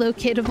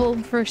 Relocatable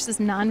versus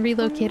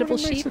non-relocatable What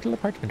a nice sheep. little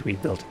apartment we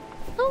built.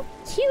 Oh,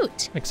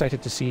 cute. I'm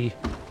excited to see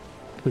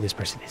who this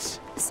person is.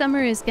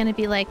 Summer is going to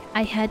be like,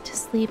 I had to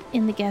sleep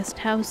in the guest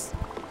house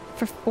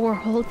for 4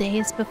 whole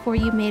days before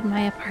you made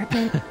my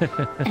apartment.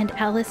 And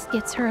Alice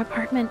gets her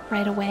apartment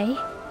right away.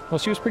 Well,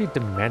 she was pretty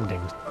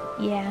demanding.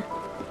 Yeah.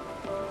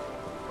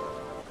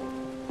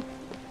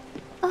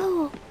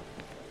 Oh.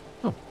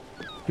 Oh,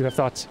 you have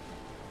thoughts?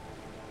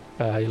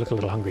 You look a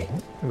little hungry.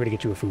 I'm going to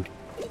get you a food.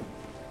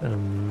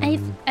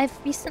 I've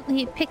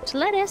recently picked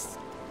lettuce,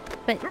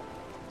 but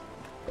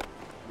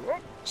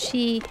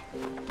she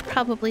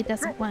probably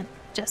doesn't want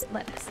just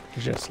lettuce.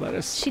 Just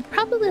lettuce. She'd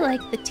probably like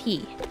the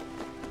tea.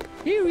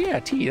 Ew, yeah,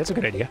 tea. That's a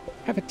good idea.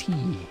 Have a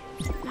tea.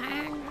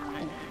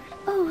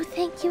 Oh,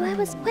 thank you. I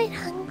was quite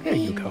hungry. There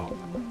you go.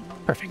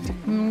 Perfect.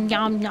 Yum,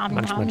 yum,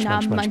 Munch, yum, munch, yum,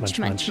 munch, munch, munch,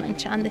 munch.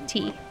 munch on the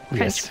tea.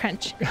 Crunch, Yes.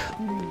 crunch.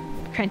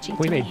 Crunchy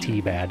We tea. made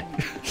tea bad.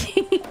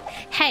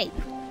 Hey,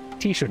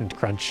 Tea shouldn't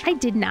crunch. I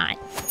did not.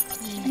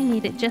 I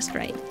made it just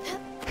right.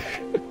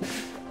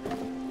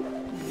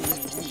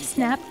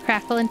 Snap,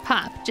 crackle, and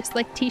pop, just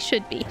like tea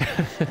should be.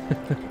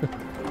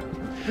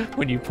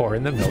 When you pour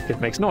in the milk, it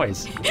makes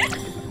noise.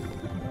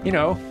 You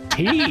know,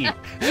 tea.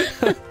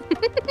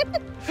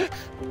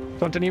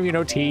 Don't any of you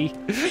know tea?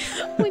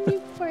 When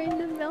you pour in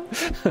the milk.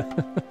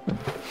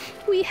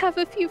 We have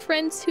a few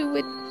friends who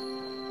would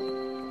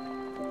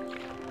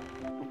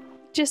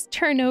just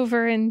turn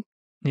over and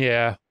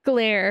Yeah.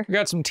 glare. We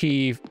got some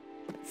tea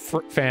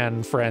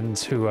fan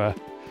friends who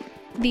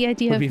The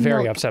idea would of be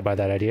very milk. upset by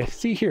that idea.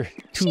 See here,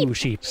 two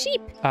sheep.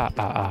 Sheep.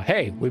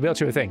 Hey, we built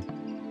you a thing.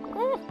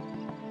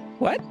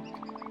 What?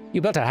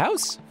 You built a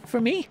house? For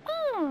me?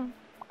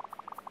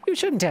 You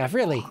shouldn't have,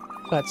 really.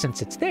 But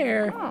since it's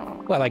there,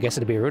 well, I guess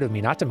it'd be rude of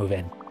me not to move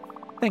in.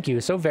 Thank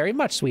you so very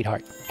much,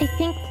 sweetheart. I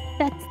think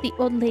that's the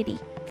old lady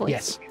voice.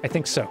 Yes, I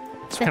think so.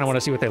 Just kind of want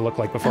to see what they look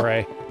like before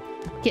I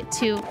Get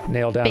to.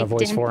 nail down a baked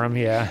voice in. for them.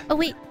 Yeah. Oh,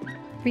 wait.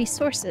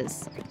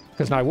 Resources.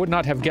 Because I would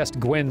not have guessed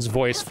Gwen's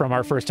voice from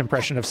our first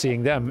impression of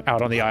seeing them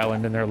out on the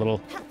island in their little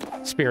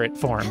spirit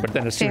form. But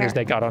then as soon as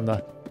Fair. they got on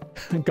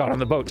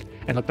the boat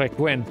and looked like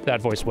Gwen,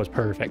 that voice was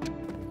perfect.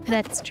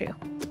 That's true.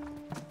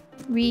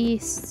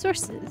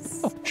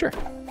 Resources. Oh, sure.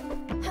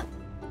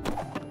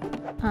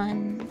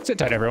 On. Sit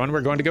tight, everyone.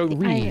 We're going to go iron.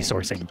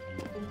 resourcing.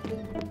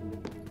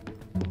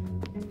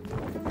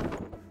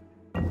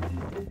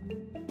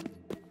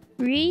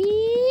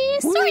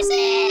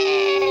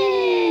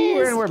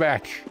 Resources! And we're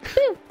back.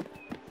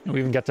 And we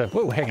even got to...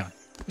 Whoa, hang on.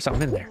 There's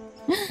something in there.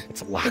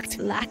 It's locked. It's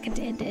locked.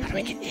 In there.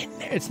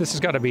 This has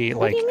got to be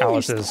What like do you mean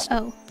there's- Alice's...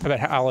 Oh. I bet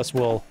Alice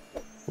will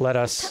let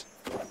us...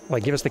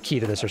 Like, give us the key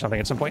to this or something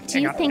at some point. Do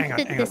you think hang on,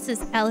 that hang on. this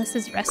is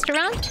Alice's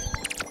restaurant?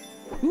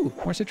 Ooh,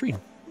 more citrine.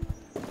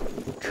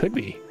 Could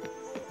be.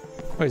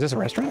 Wait, is this a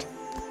restaurant?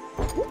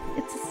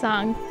 It's a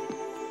song.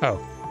 Oh.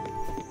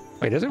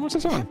 Wait, is it? What's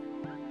the song?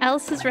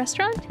 Alice's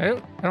restaurant?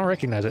 I don't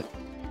recognize it.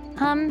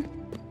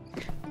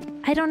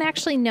 I don't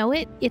actually know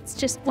it. It's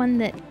just one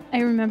that I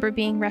remember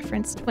being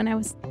referenced when I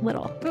was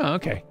little. Oh,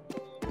 okay.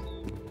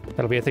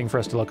 That'll be a thing for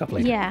us to look up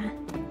later. Yeah.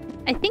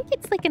 I think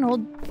it's like an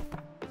old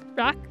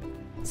rock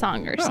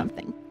song or Oh.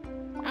 something.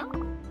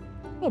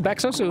 Well, back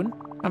so soon.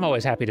 I'm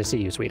always happy to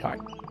see you, sweetheart.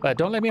 But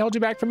don't let me hold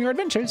you back from your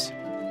adventures.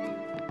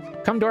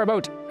 Come to our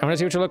boat. I want to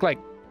see what you look like.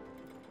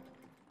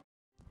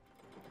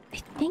 I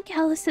think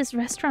Alice's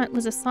restaurant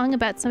was a song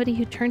about somebody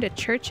who turned a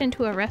church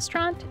into a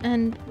restaurant,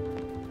 and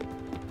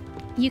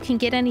you can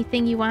get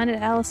anything you want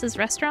at Alice's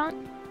restaurant.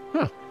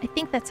 Huh. I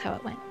think that's how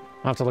it went.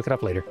 I'll have to look it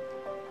up later.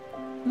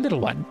 Little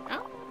one.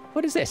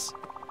 What is this?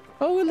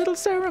 Oh, a little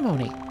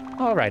ceremony.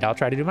 All right, I'll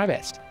try to do my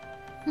best.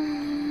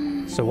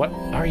 So what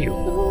are you?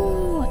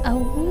 Ooh,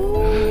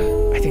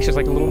 oh. I think she's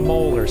like a little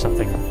mole or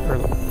something. Or...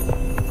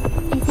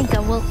 I think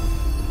a wolf.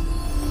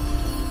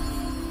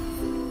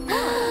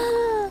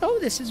 Oh,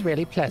 this is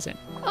really pleasant.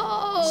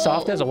 Oh.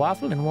 Soft as a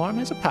waffle and warm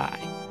as a pie.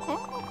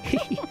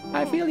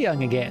 I feel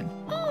young again.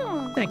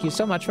 Thank you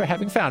so much for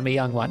having found me,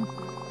 young one.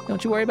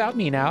 Don't you worry about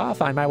me now. I'll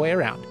find my way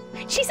around.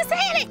 She's a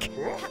Sonic!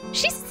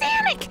 She's a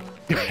Sonic!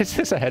 Is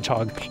this a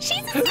hedgehog? She's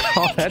a Sonic!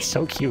 Oh, that's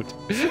so cute.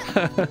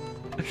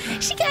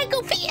 She gotta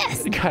go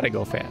fast! You gotta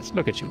go fast.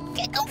 Look at you.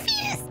 Gotta go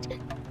fast!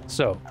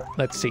 So,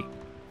 let's see.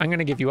 I'm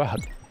gonna give you a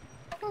hug.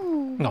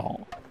 Oh.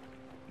 No.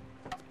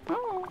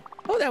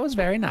 Oh, that was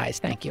very nice.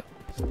 Thank you.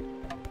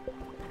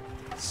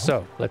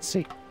 So, let's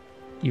see.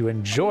 You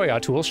enjoy our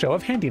tool show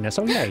of handiness.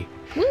 Oh, yay.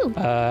 Woo!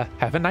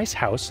 Have a nice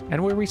house,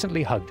 and we're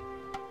recently hugged.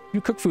 You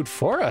cook food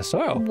for us.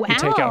 Oh, you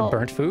take Wow. out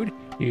burnt food,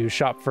 you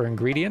shop for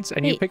ingredients,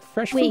 and you Wait, pick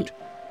fresh wait.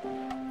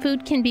 food.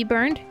 Food can be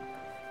burned?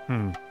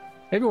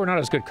 Maybe we're not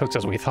as good cooks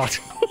as we thought.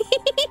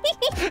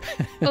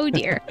 Oh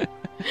dear.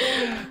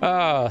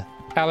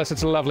 Alice,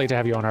 it's lovely to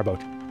have you on our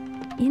boat.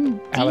 Indeed.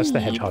 Alice the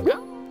hedgehog.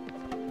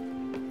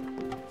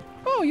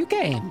 Oh, you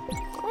came.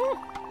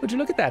 Would you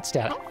look at that,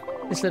 Stella?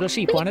 This little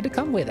sheep wanted to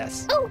come with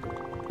us. Oh.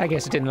 I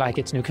guess it didn't like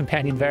its new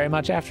companion very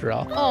much after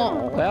all.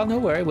 Oh. Well, no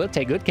worry, we'll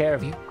take good care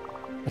of you.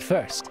 But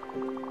first,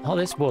 all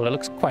this wool, it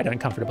looks quite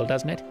uncomfortable,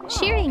 doesn't it?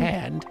 Shearing.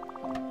 And,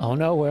 oh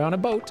no, we're on a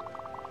boat.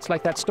 It's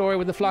like that story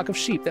with the flock of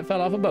sheep that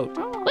fell off a boat.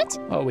 What?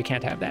 Oh, we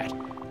can't have that.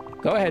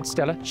 Go ahead,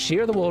 Stella.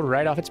 Shear the wool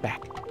right off its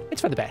back.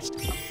 It's for the best.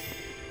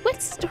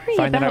 What story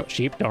Find that about? out,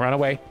 sheep. Don't run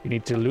away. You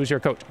need to lose your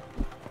coat.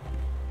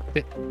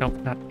 No,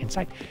 not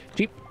inside.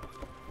 Sheep.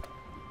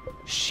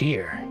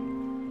 Shear.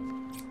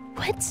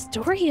 What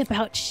story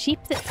about sheep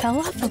that fell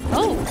off a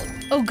boat?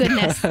 Oh,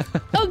 goodness.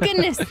 Oh,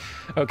 goodness.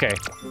 Okay.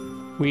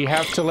 We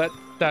have to let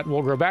that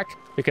wool grow back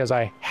because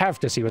I have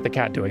to see what the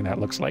cat doing that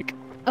looks like.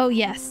 Oh,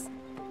 yes.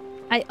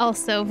 I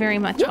also very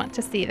much want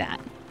to see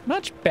that.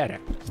 Much better.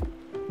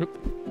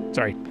 Oop.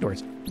 Sorry,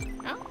 doors.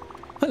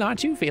 Well,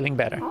 aren't you feeling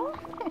better?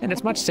 And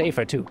it's much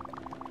safer, too.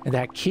 And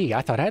that key,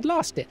 I thought I'd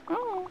lost it.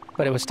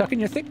 But it was stuck in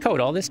your thick coat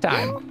all this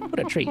time. What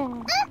a treat.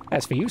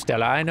 As for you,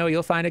 Stella, I know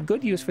you'll find a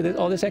good use for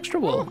all this extra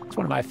wool. It's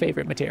one of my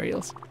favorite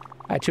materials.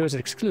 I chose it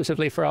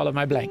exclusively for all of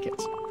my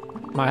blankets.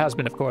 My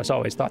husband, of course,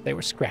 always thought they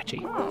were scratchy.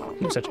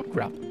 He was such a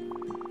grub.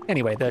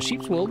 Anyway, the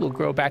sheep's wool will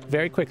grow back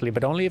very quickly,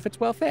 but only if it's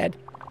well fed.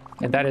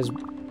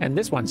 And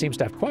this one seems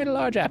to have quite a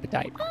large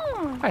appetite.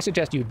 I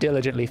suggest you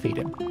diligently feed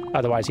him.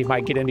 Otherwise, he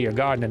might get into your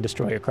garden and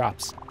destroy your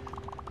crops.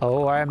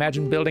 Oh, I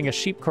imagine building a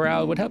sheep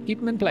corral would help keep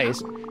him in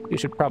place. You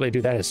should probably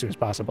do that as soon as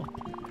possible.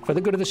 For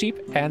the good of the sheep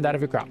and that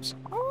of your crops.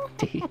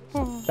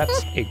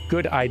 That's a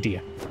good idea.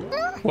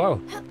 Whoa.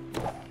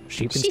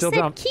 Sheep can still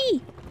jump. Key.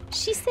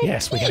 She said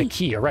yes, key. We got a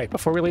key. All right,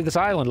 before we leave this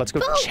island, let's go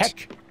Boat.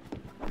 check.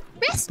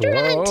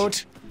 Restaurant.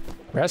 Boat.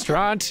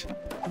 Restaurant.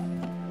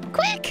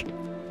 Quick.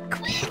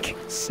 Quick.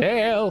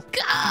 Sail.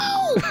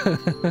 Go.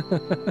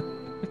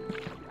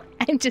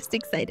 I'm just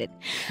excited.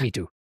 Me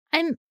too.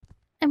 I'm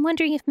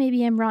wondering if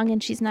maybe I'm wrong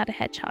and she's not a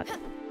hedgehog.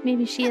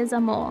 Maybe she is a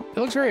mole. It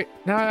looks very...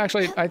 No,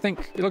 actually, I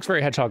think it looks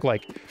very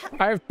hedgehog-like.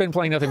 I've been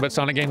playing nothing but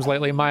Sonic games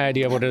lately. My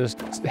idea of what a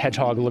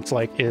hedgehog looks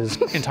like is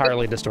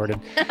entirely distorted.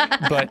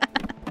 But...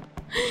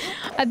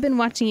 I've been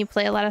watching you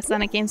play a lot of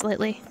Sonic games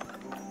lately.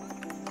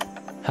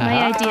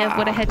 My idea of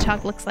what a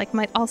hedgehog looks like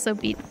might also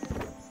be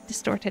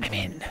distorted. I'm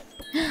in.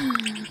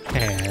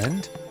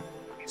 And...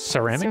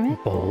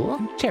 ceramic bowl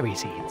and cherry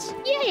seeds.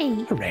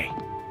 Yay! Hooray.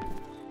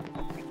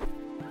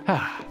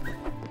 Ah.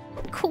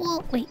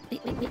 Cool. Wait.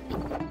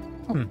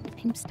 Oh,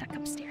 I'm stuck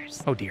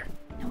upstairs. Oh, dear.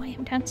 No, I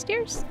am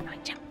downstairs. No, I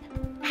jumped.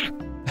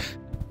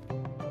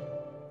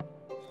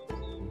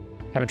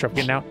 Having trouble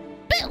getting out?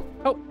 Boo!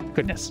 Oh,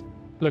 goodness.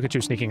 Look at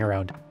you sneaking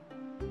around.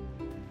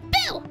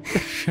 Boo!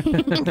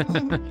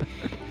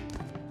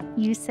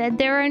 You said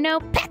there are no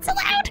pets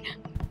allowed?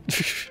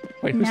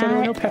 Wait, who said there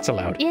were no pets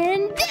allowed?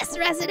 In this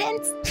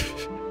residence.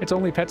 It's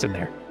only pets in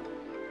there.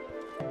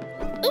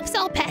 Oops,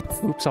 all pets.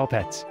 Oops, all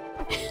pets.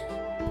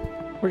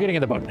 We're getting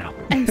in the boat now.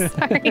 I'm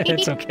sorry.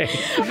 It's okay.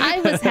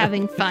 I was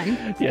having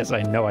fun. Yes,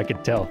 I know, I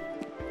could tell.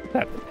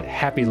 That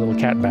happy little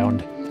cat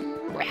bound.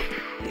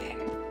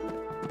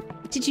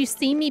 Did you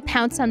see me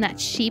pounce on that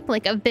sheep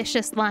like a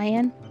vicious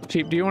lion?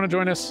 Sheep, do you want to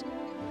join us?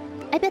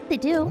 I bet they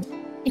do.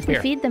 If we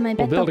Here, feed them, I we'll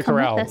bet build they'll a come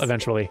corral with us.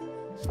 eventually.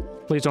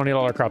 Please don't eat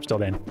all our crops till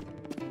then.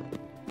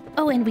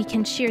 Oh, and we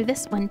can shear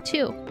this one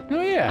too.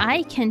 Oh, yeah.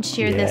 I can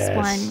shear this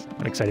one.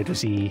 I'm excited to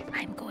see.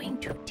 I'm going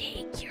to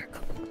take your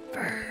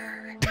fur.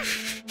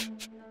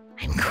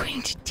 I'm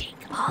going to take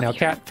all Now, your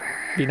cat, fur.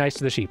 be nice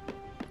to the sheep.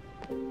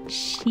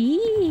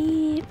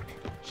 Sheep.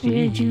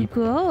 Where'd you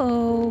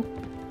go?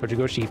 Where'd you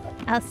go, sheep?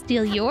 I'll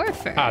steal your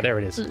fur. Ah, there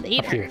it is.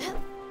 Later. Up here.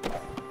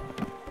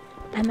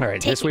 I'm All right,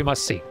 this we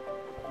must see.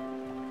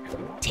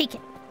 Take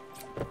it.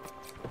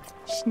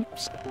 Snip,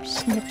 snip,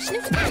 snip,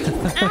 snip.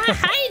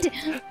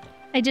 Hide!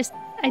 I just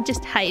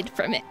hide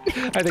from it.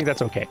 I think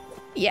that's okay.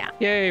 Yeah.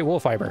 Yay, wool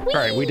fiber. Whee! All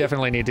right, we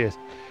definitely need to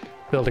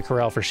build a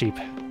corral for sheep.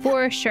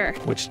 For sure.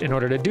 Which, in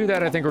order to do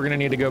that, I think we're going to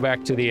need to go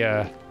back to the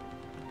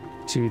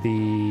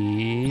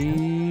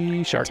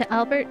shark. To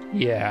Albert?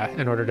 Yeah,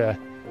 in order to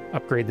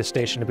upgrade the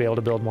station to be able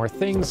to build more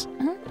things.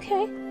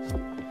 Okay.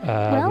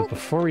 But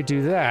before we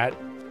do that...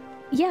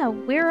 Yeah,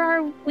 where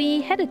are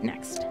we headed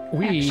next,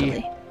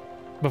 actually?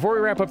 Before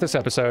we wrap up this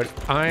episode,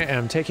 I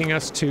am taking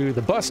us to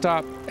the bus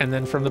stop, and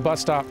then from the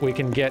bus stop, we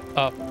can get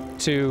up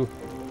to...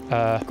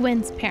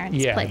 Gwen's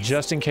parents' place. Yeah,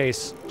 just in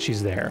case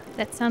she's there.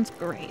 That sounds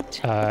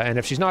great. And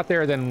if she's not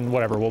there, then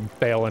whatever, we'll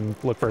bail and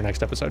look for a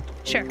next episode.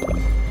 Sure. To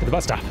the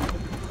bus stop.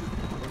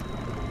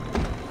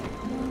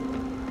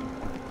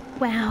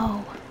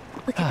 Wow.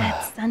 Look at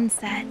that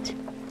sunset.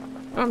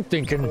 I'm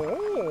thinking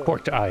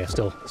pork chop. Yeah,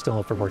 still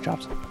look for pork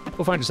chops.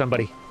 We'll find you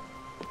somebody.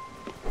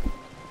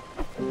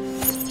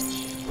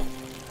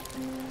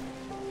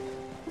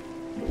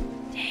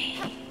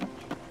 Dang.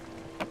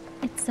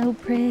 It's so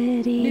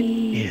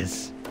pretty. It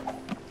is.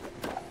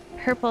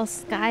 Purple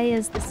sky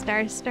as the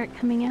stars start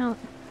coming out.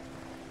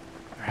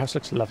 Our house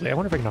looks lovely. I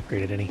wonder if I can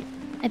upgrade it any.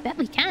 I bet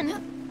we can.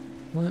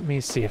 Let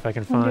me see if I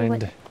can Wonder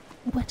find...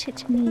 what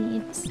it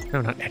needs. No,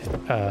 not edit.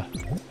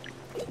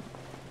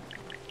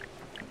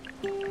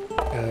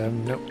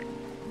 Nope.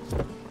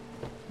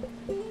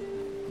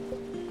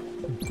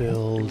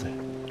 Build.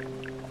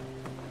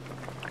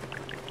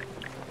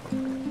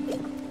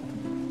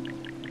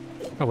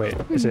 Oh wait,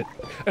 is it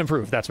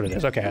improve? That's what it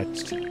is. Okay, I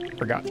just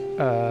forgot.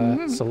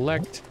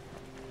 Select.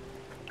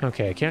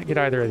 Okay, I can't get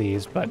either of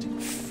these, but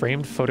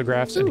framed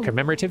photographs and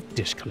commemorative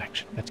dish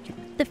collection. That's cute.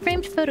 The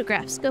framed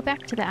photographs. Go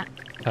back to that.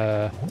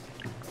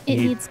 It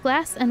need- needs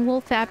glass and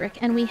wool fabric,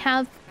 and we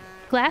have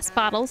glass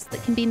bottles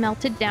that can be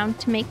melted down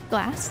to make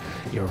glass.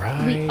 You're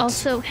right. We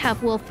also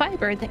have wool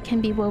fiber that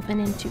can be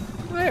woven into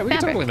Oh, yeah, we can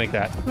fabric. totally make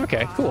that.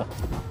 Okay, cool.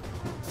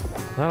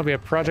 That'll be a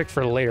project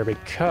for later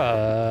because...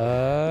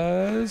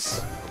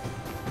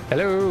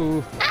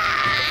 Hello.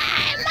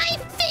 Ah, my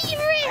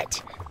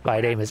favorite! My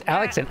name is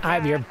Alex, and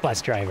I'm your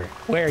bus driver.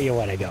 Where you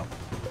want to go?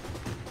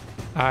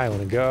 I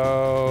want to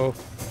go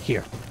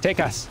here.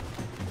 Take us.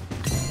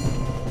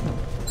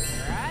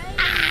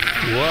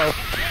 Whoa.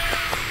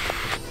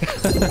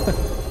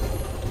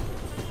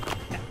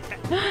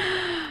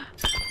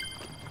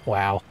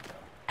 Wow.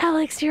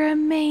 Alex, you're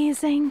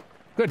amazing.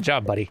 Good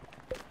job, buddy.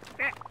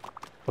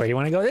 Where do you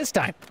want to go this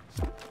time?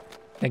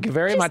 Thank you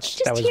very much.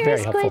 That was here very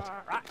is helpful. good.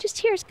 Just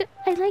here is good.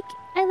 I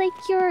like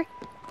your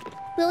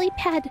lily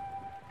pad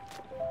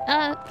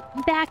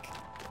back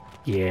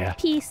Yeah.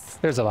 piece.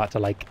 There's a lot to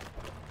like.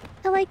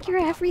 I like your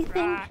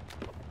everything.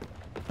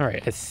 All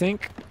right, I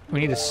think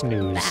we need to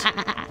snooze.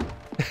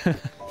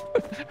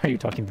 Are you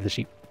talking to the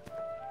sheep?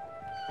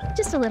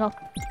 Just a little.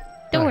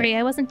 Don't All worry,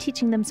 I wasn't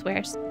teaching them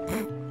swears.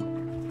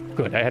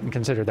 Good, I hadn't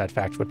considered that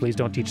fact, but please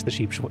don't teach the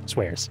sheep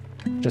swears.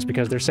 Just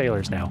because they're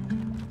sailors now.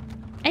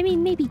 I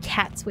mean, maybe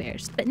cat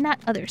swears, but not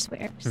other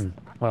swears.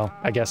 Well,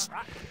 I guess...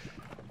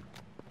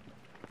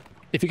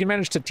 if you can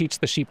manage to teach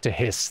the sheep to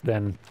hiss,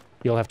 then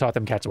you'll have taught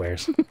them cat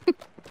swears.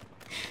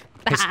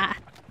 Bah.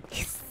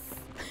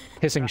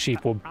 Hissing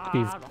sheep will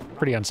be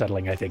pretty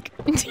unsettling, I think.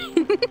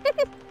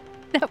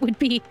 That would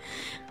be,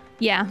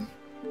 yeah,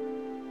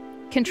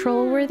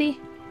 control-worthy.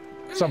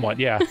 Somewhat,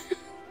 yeah.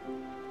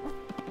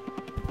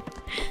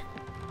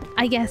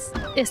 I guess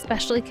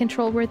especially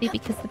control-worthy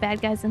because the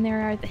bad guys in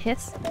there are the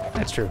hiss.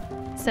 That's true.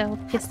 So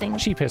hissing.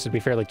 Sheep hiss would be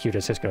fairly cute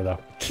as Hisco, though.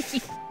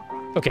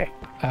 Okay,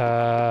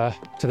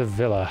 to the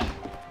villa.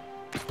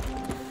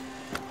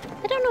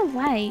 I don't know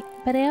why,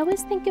 but I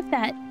always think of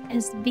that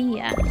as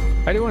via.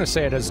 I do want to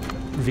say it as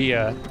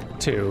via,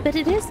 too. But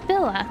it is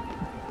villa.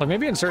 Like,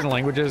 maybe in certain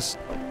languages,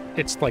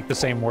 it's like the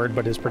same word,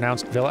 but is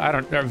pronounced villa. I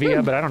don't, or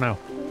via, but I don't know.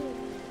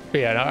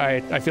 But yeah, no,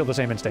 I feel the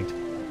same instinct.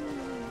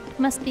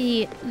 Must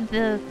be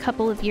the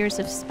couple of years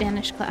of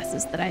Spanish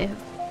classes that I have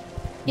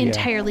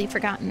entirely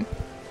forgotten.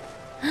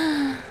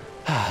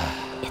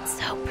 It's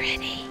so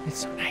pretty. It's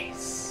so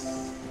nice.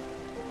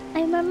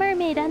 I'm a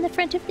mermaid on the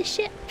front of the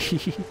ship.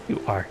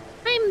 You are.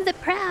 I'm the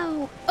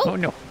prow. Oh,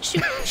 no.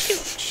 Shoot,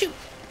 shoot, shoot.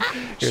 Ah,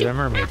 You're shoot. the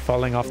mermaid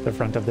falling off the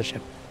front of the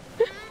ship.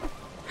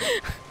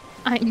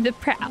 I'm the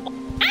prow.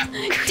 Ah,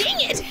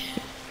 dang it!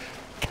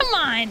 Come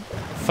on.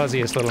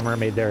 Fuzziest little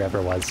mermaid there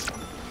ever was.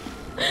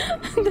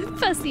 The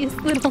fuzziest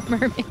little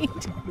mermaid.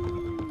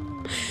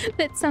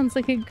 That sounds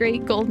like a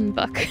great golden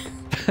book.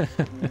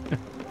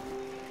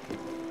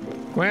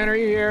 Gwen, are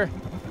you here?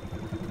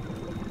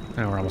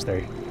 Oh, we're almost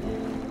there.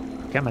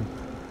 Come on.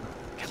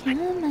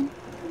 Come on.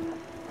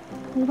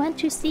 We want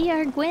to see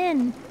our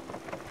Gwen.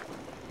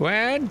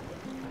 Gwen?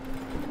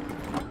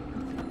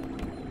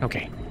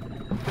 Okay.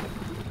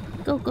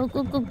 Go, go,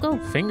 go, go, go.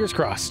 Fingers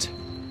crossed.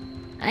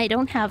 I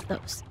don't have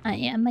those. I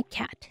am a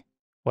cat.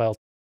 Well,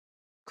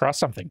 cross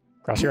something.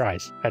 Cross your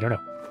eyes. I don't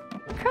know.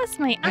 Cross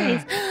my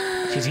eyes.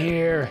 She's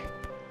here.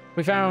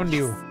 We found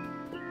you.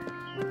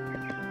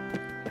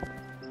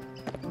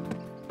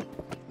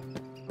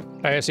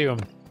 I assume.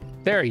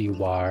 There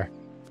you are.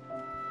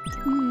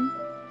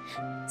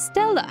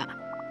 Stella,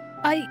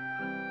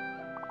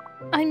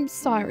 I'm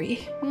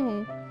sorry.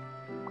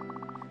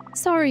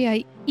 Sorry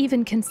I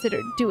even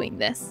considered doing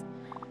this.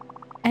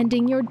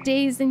 Ending your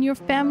days in your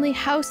family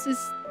house is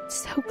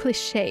so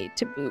cliche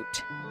to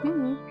boot.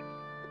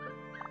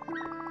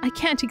 I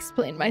can't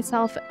explain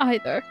myself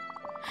either.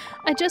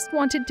 I just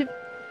wanted to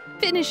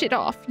finish it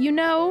off, you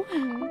know?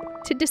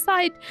 To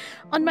decide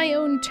on my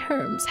own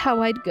terms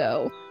how I'd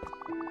go.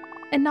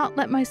 And not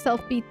let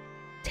myself be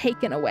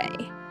taken away.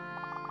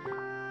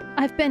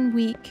 I've been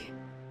weak.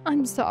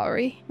 I'm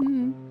sorry.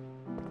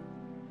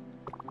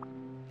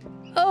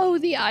 Oh,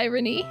 the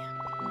irony.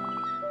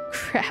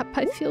 Crap,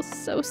 I feel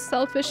so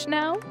selfish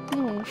now.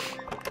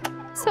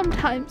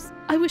 Sometimes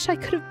I wish I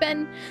could have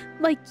been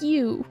like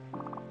you,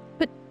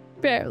 but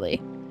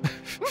barely.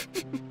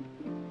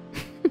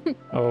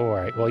 Oh, all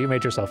right. Well, you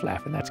made yourself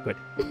laugh, and that's good.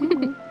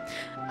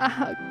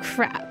 Ah,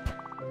 crap.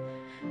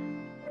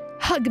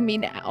 Hug me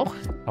now.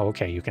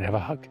 Okay, you can have a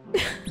hug.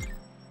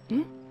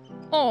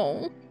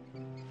 Oh.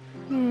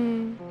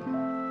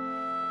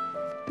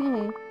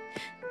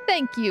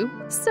 Thank you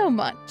so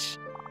much.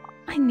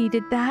 I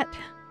needed that.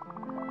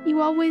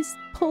 You always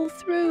pull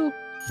through.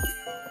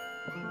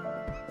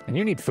 And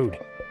you need food.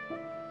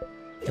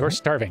 You're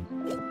starving.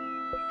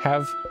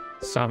 Have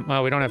some...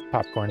 Well, we don't have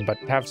popcorn, but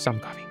have some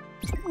coffee.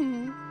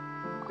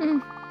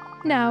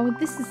 Now,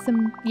 this is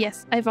some...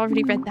 Yes, I've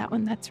already read that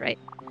one. That's right.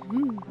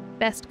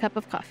 Best cup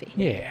of coffee.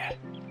 Yeah.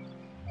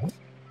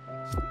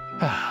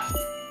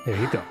 There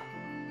you go.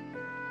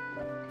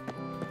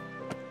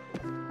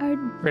 Our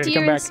Ready to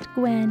come back? dearest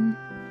Gwen.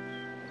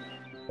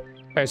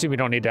 I assume you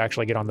don't need to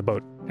actually get on the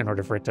boat in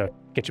order for it to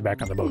get you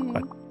back on the boat,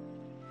 but...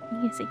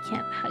 I guess I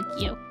can't hug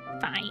you.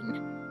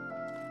 Fine.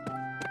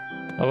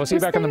 Well, we'll see you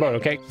Was back on the there-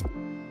 boat, okay?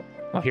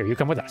 Well, here, you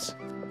come with us.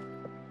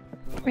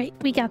 Right,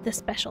 we got the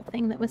special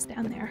thing that was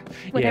down there.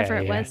 Whatever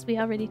it yeah. was, we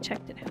already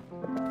checked it out.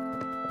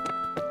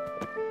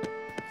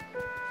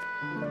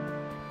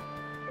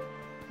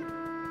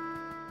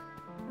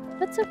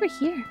 What's over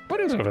here? What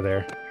is over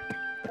there?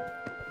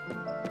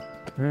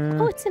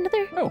 Oh, it's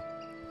another... Oh,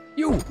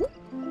 you!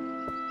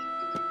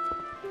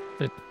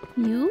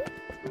 You?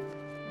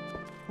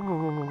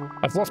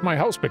 I've lost my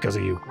house because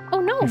of you. Oh,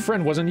 no. Your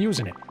friend wasn't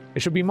using it.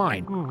 It should be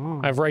mine.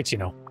 I have rights, you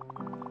know.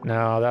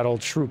 No, that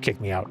old shrew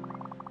kicked me out.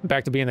 I'm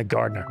back to being the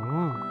gardener.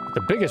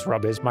 The biggest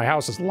rub is my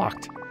house is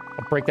locked.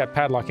 I'll break that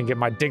padlock and get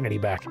my dignity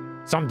back.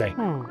 Someday.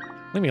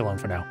 Leave me alone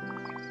for now.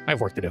 I have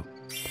work to do.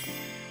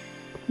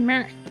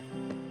 Meh.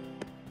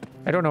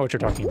 I don't know what you're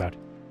talking about.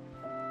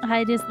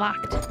 It is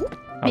locked.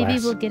 Maybe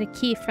Alas. we'll get a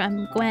key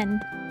from Gwen.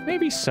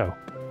 Maybe so.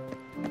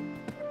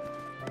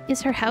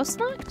 Is her house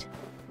locked?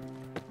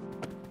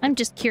 I'm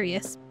just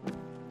curious.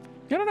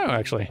 I don't know,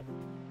 actually.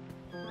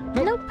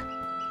 Nope.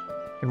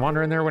 You can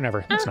wander in there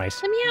whenever. That's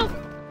nice. Let me out.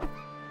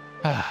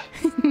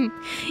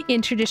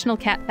 In traditional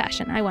cat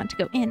fashion, I want to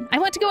go in. I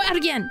want to go out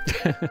again.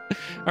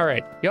 All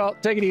right, y'all,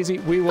 take it easy.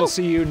 We will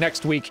see you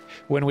next week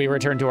when we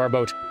return to our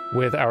boat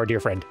with our dear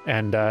friend,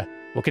 and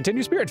we'll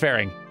continue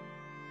spiritfaring.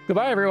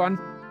 Goodbye, everyone.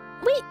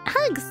 Wait,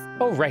 hugs.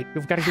 Oh, right,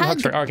 we've got to do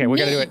hugs. Okay, we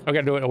got to do it. We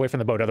got to do it away from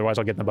the boat, otherwise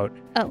I'll get in the boat.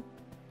 Oh.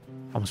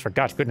 Almost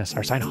forgot. Goodness,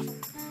 our sign off.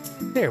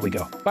 There we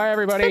go. Bye,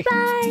 everybody.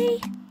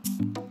 Bye-bye.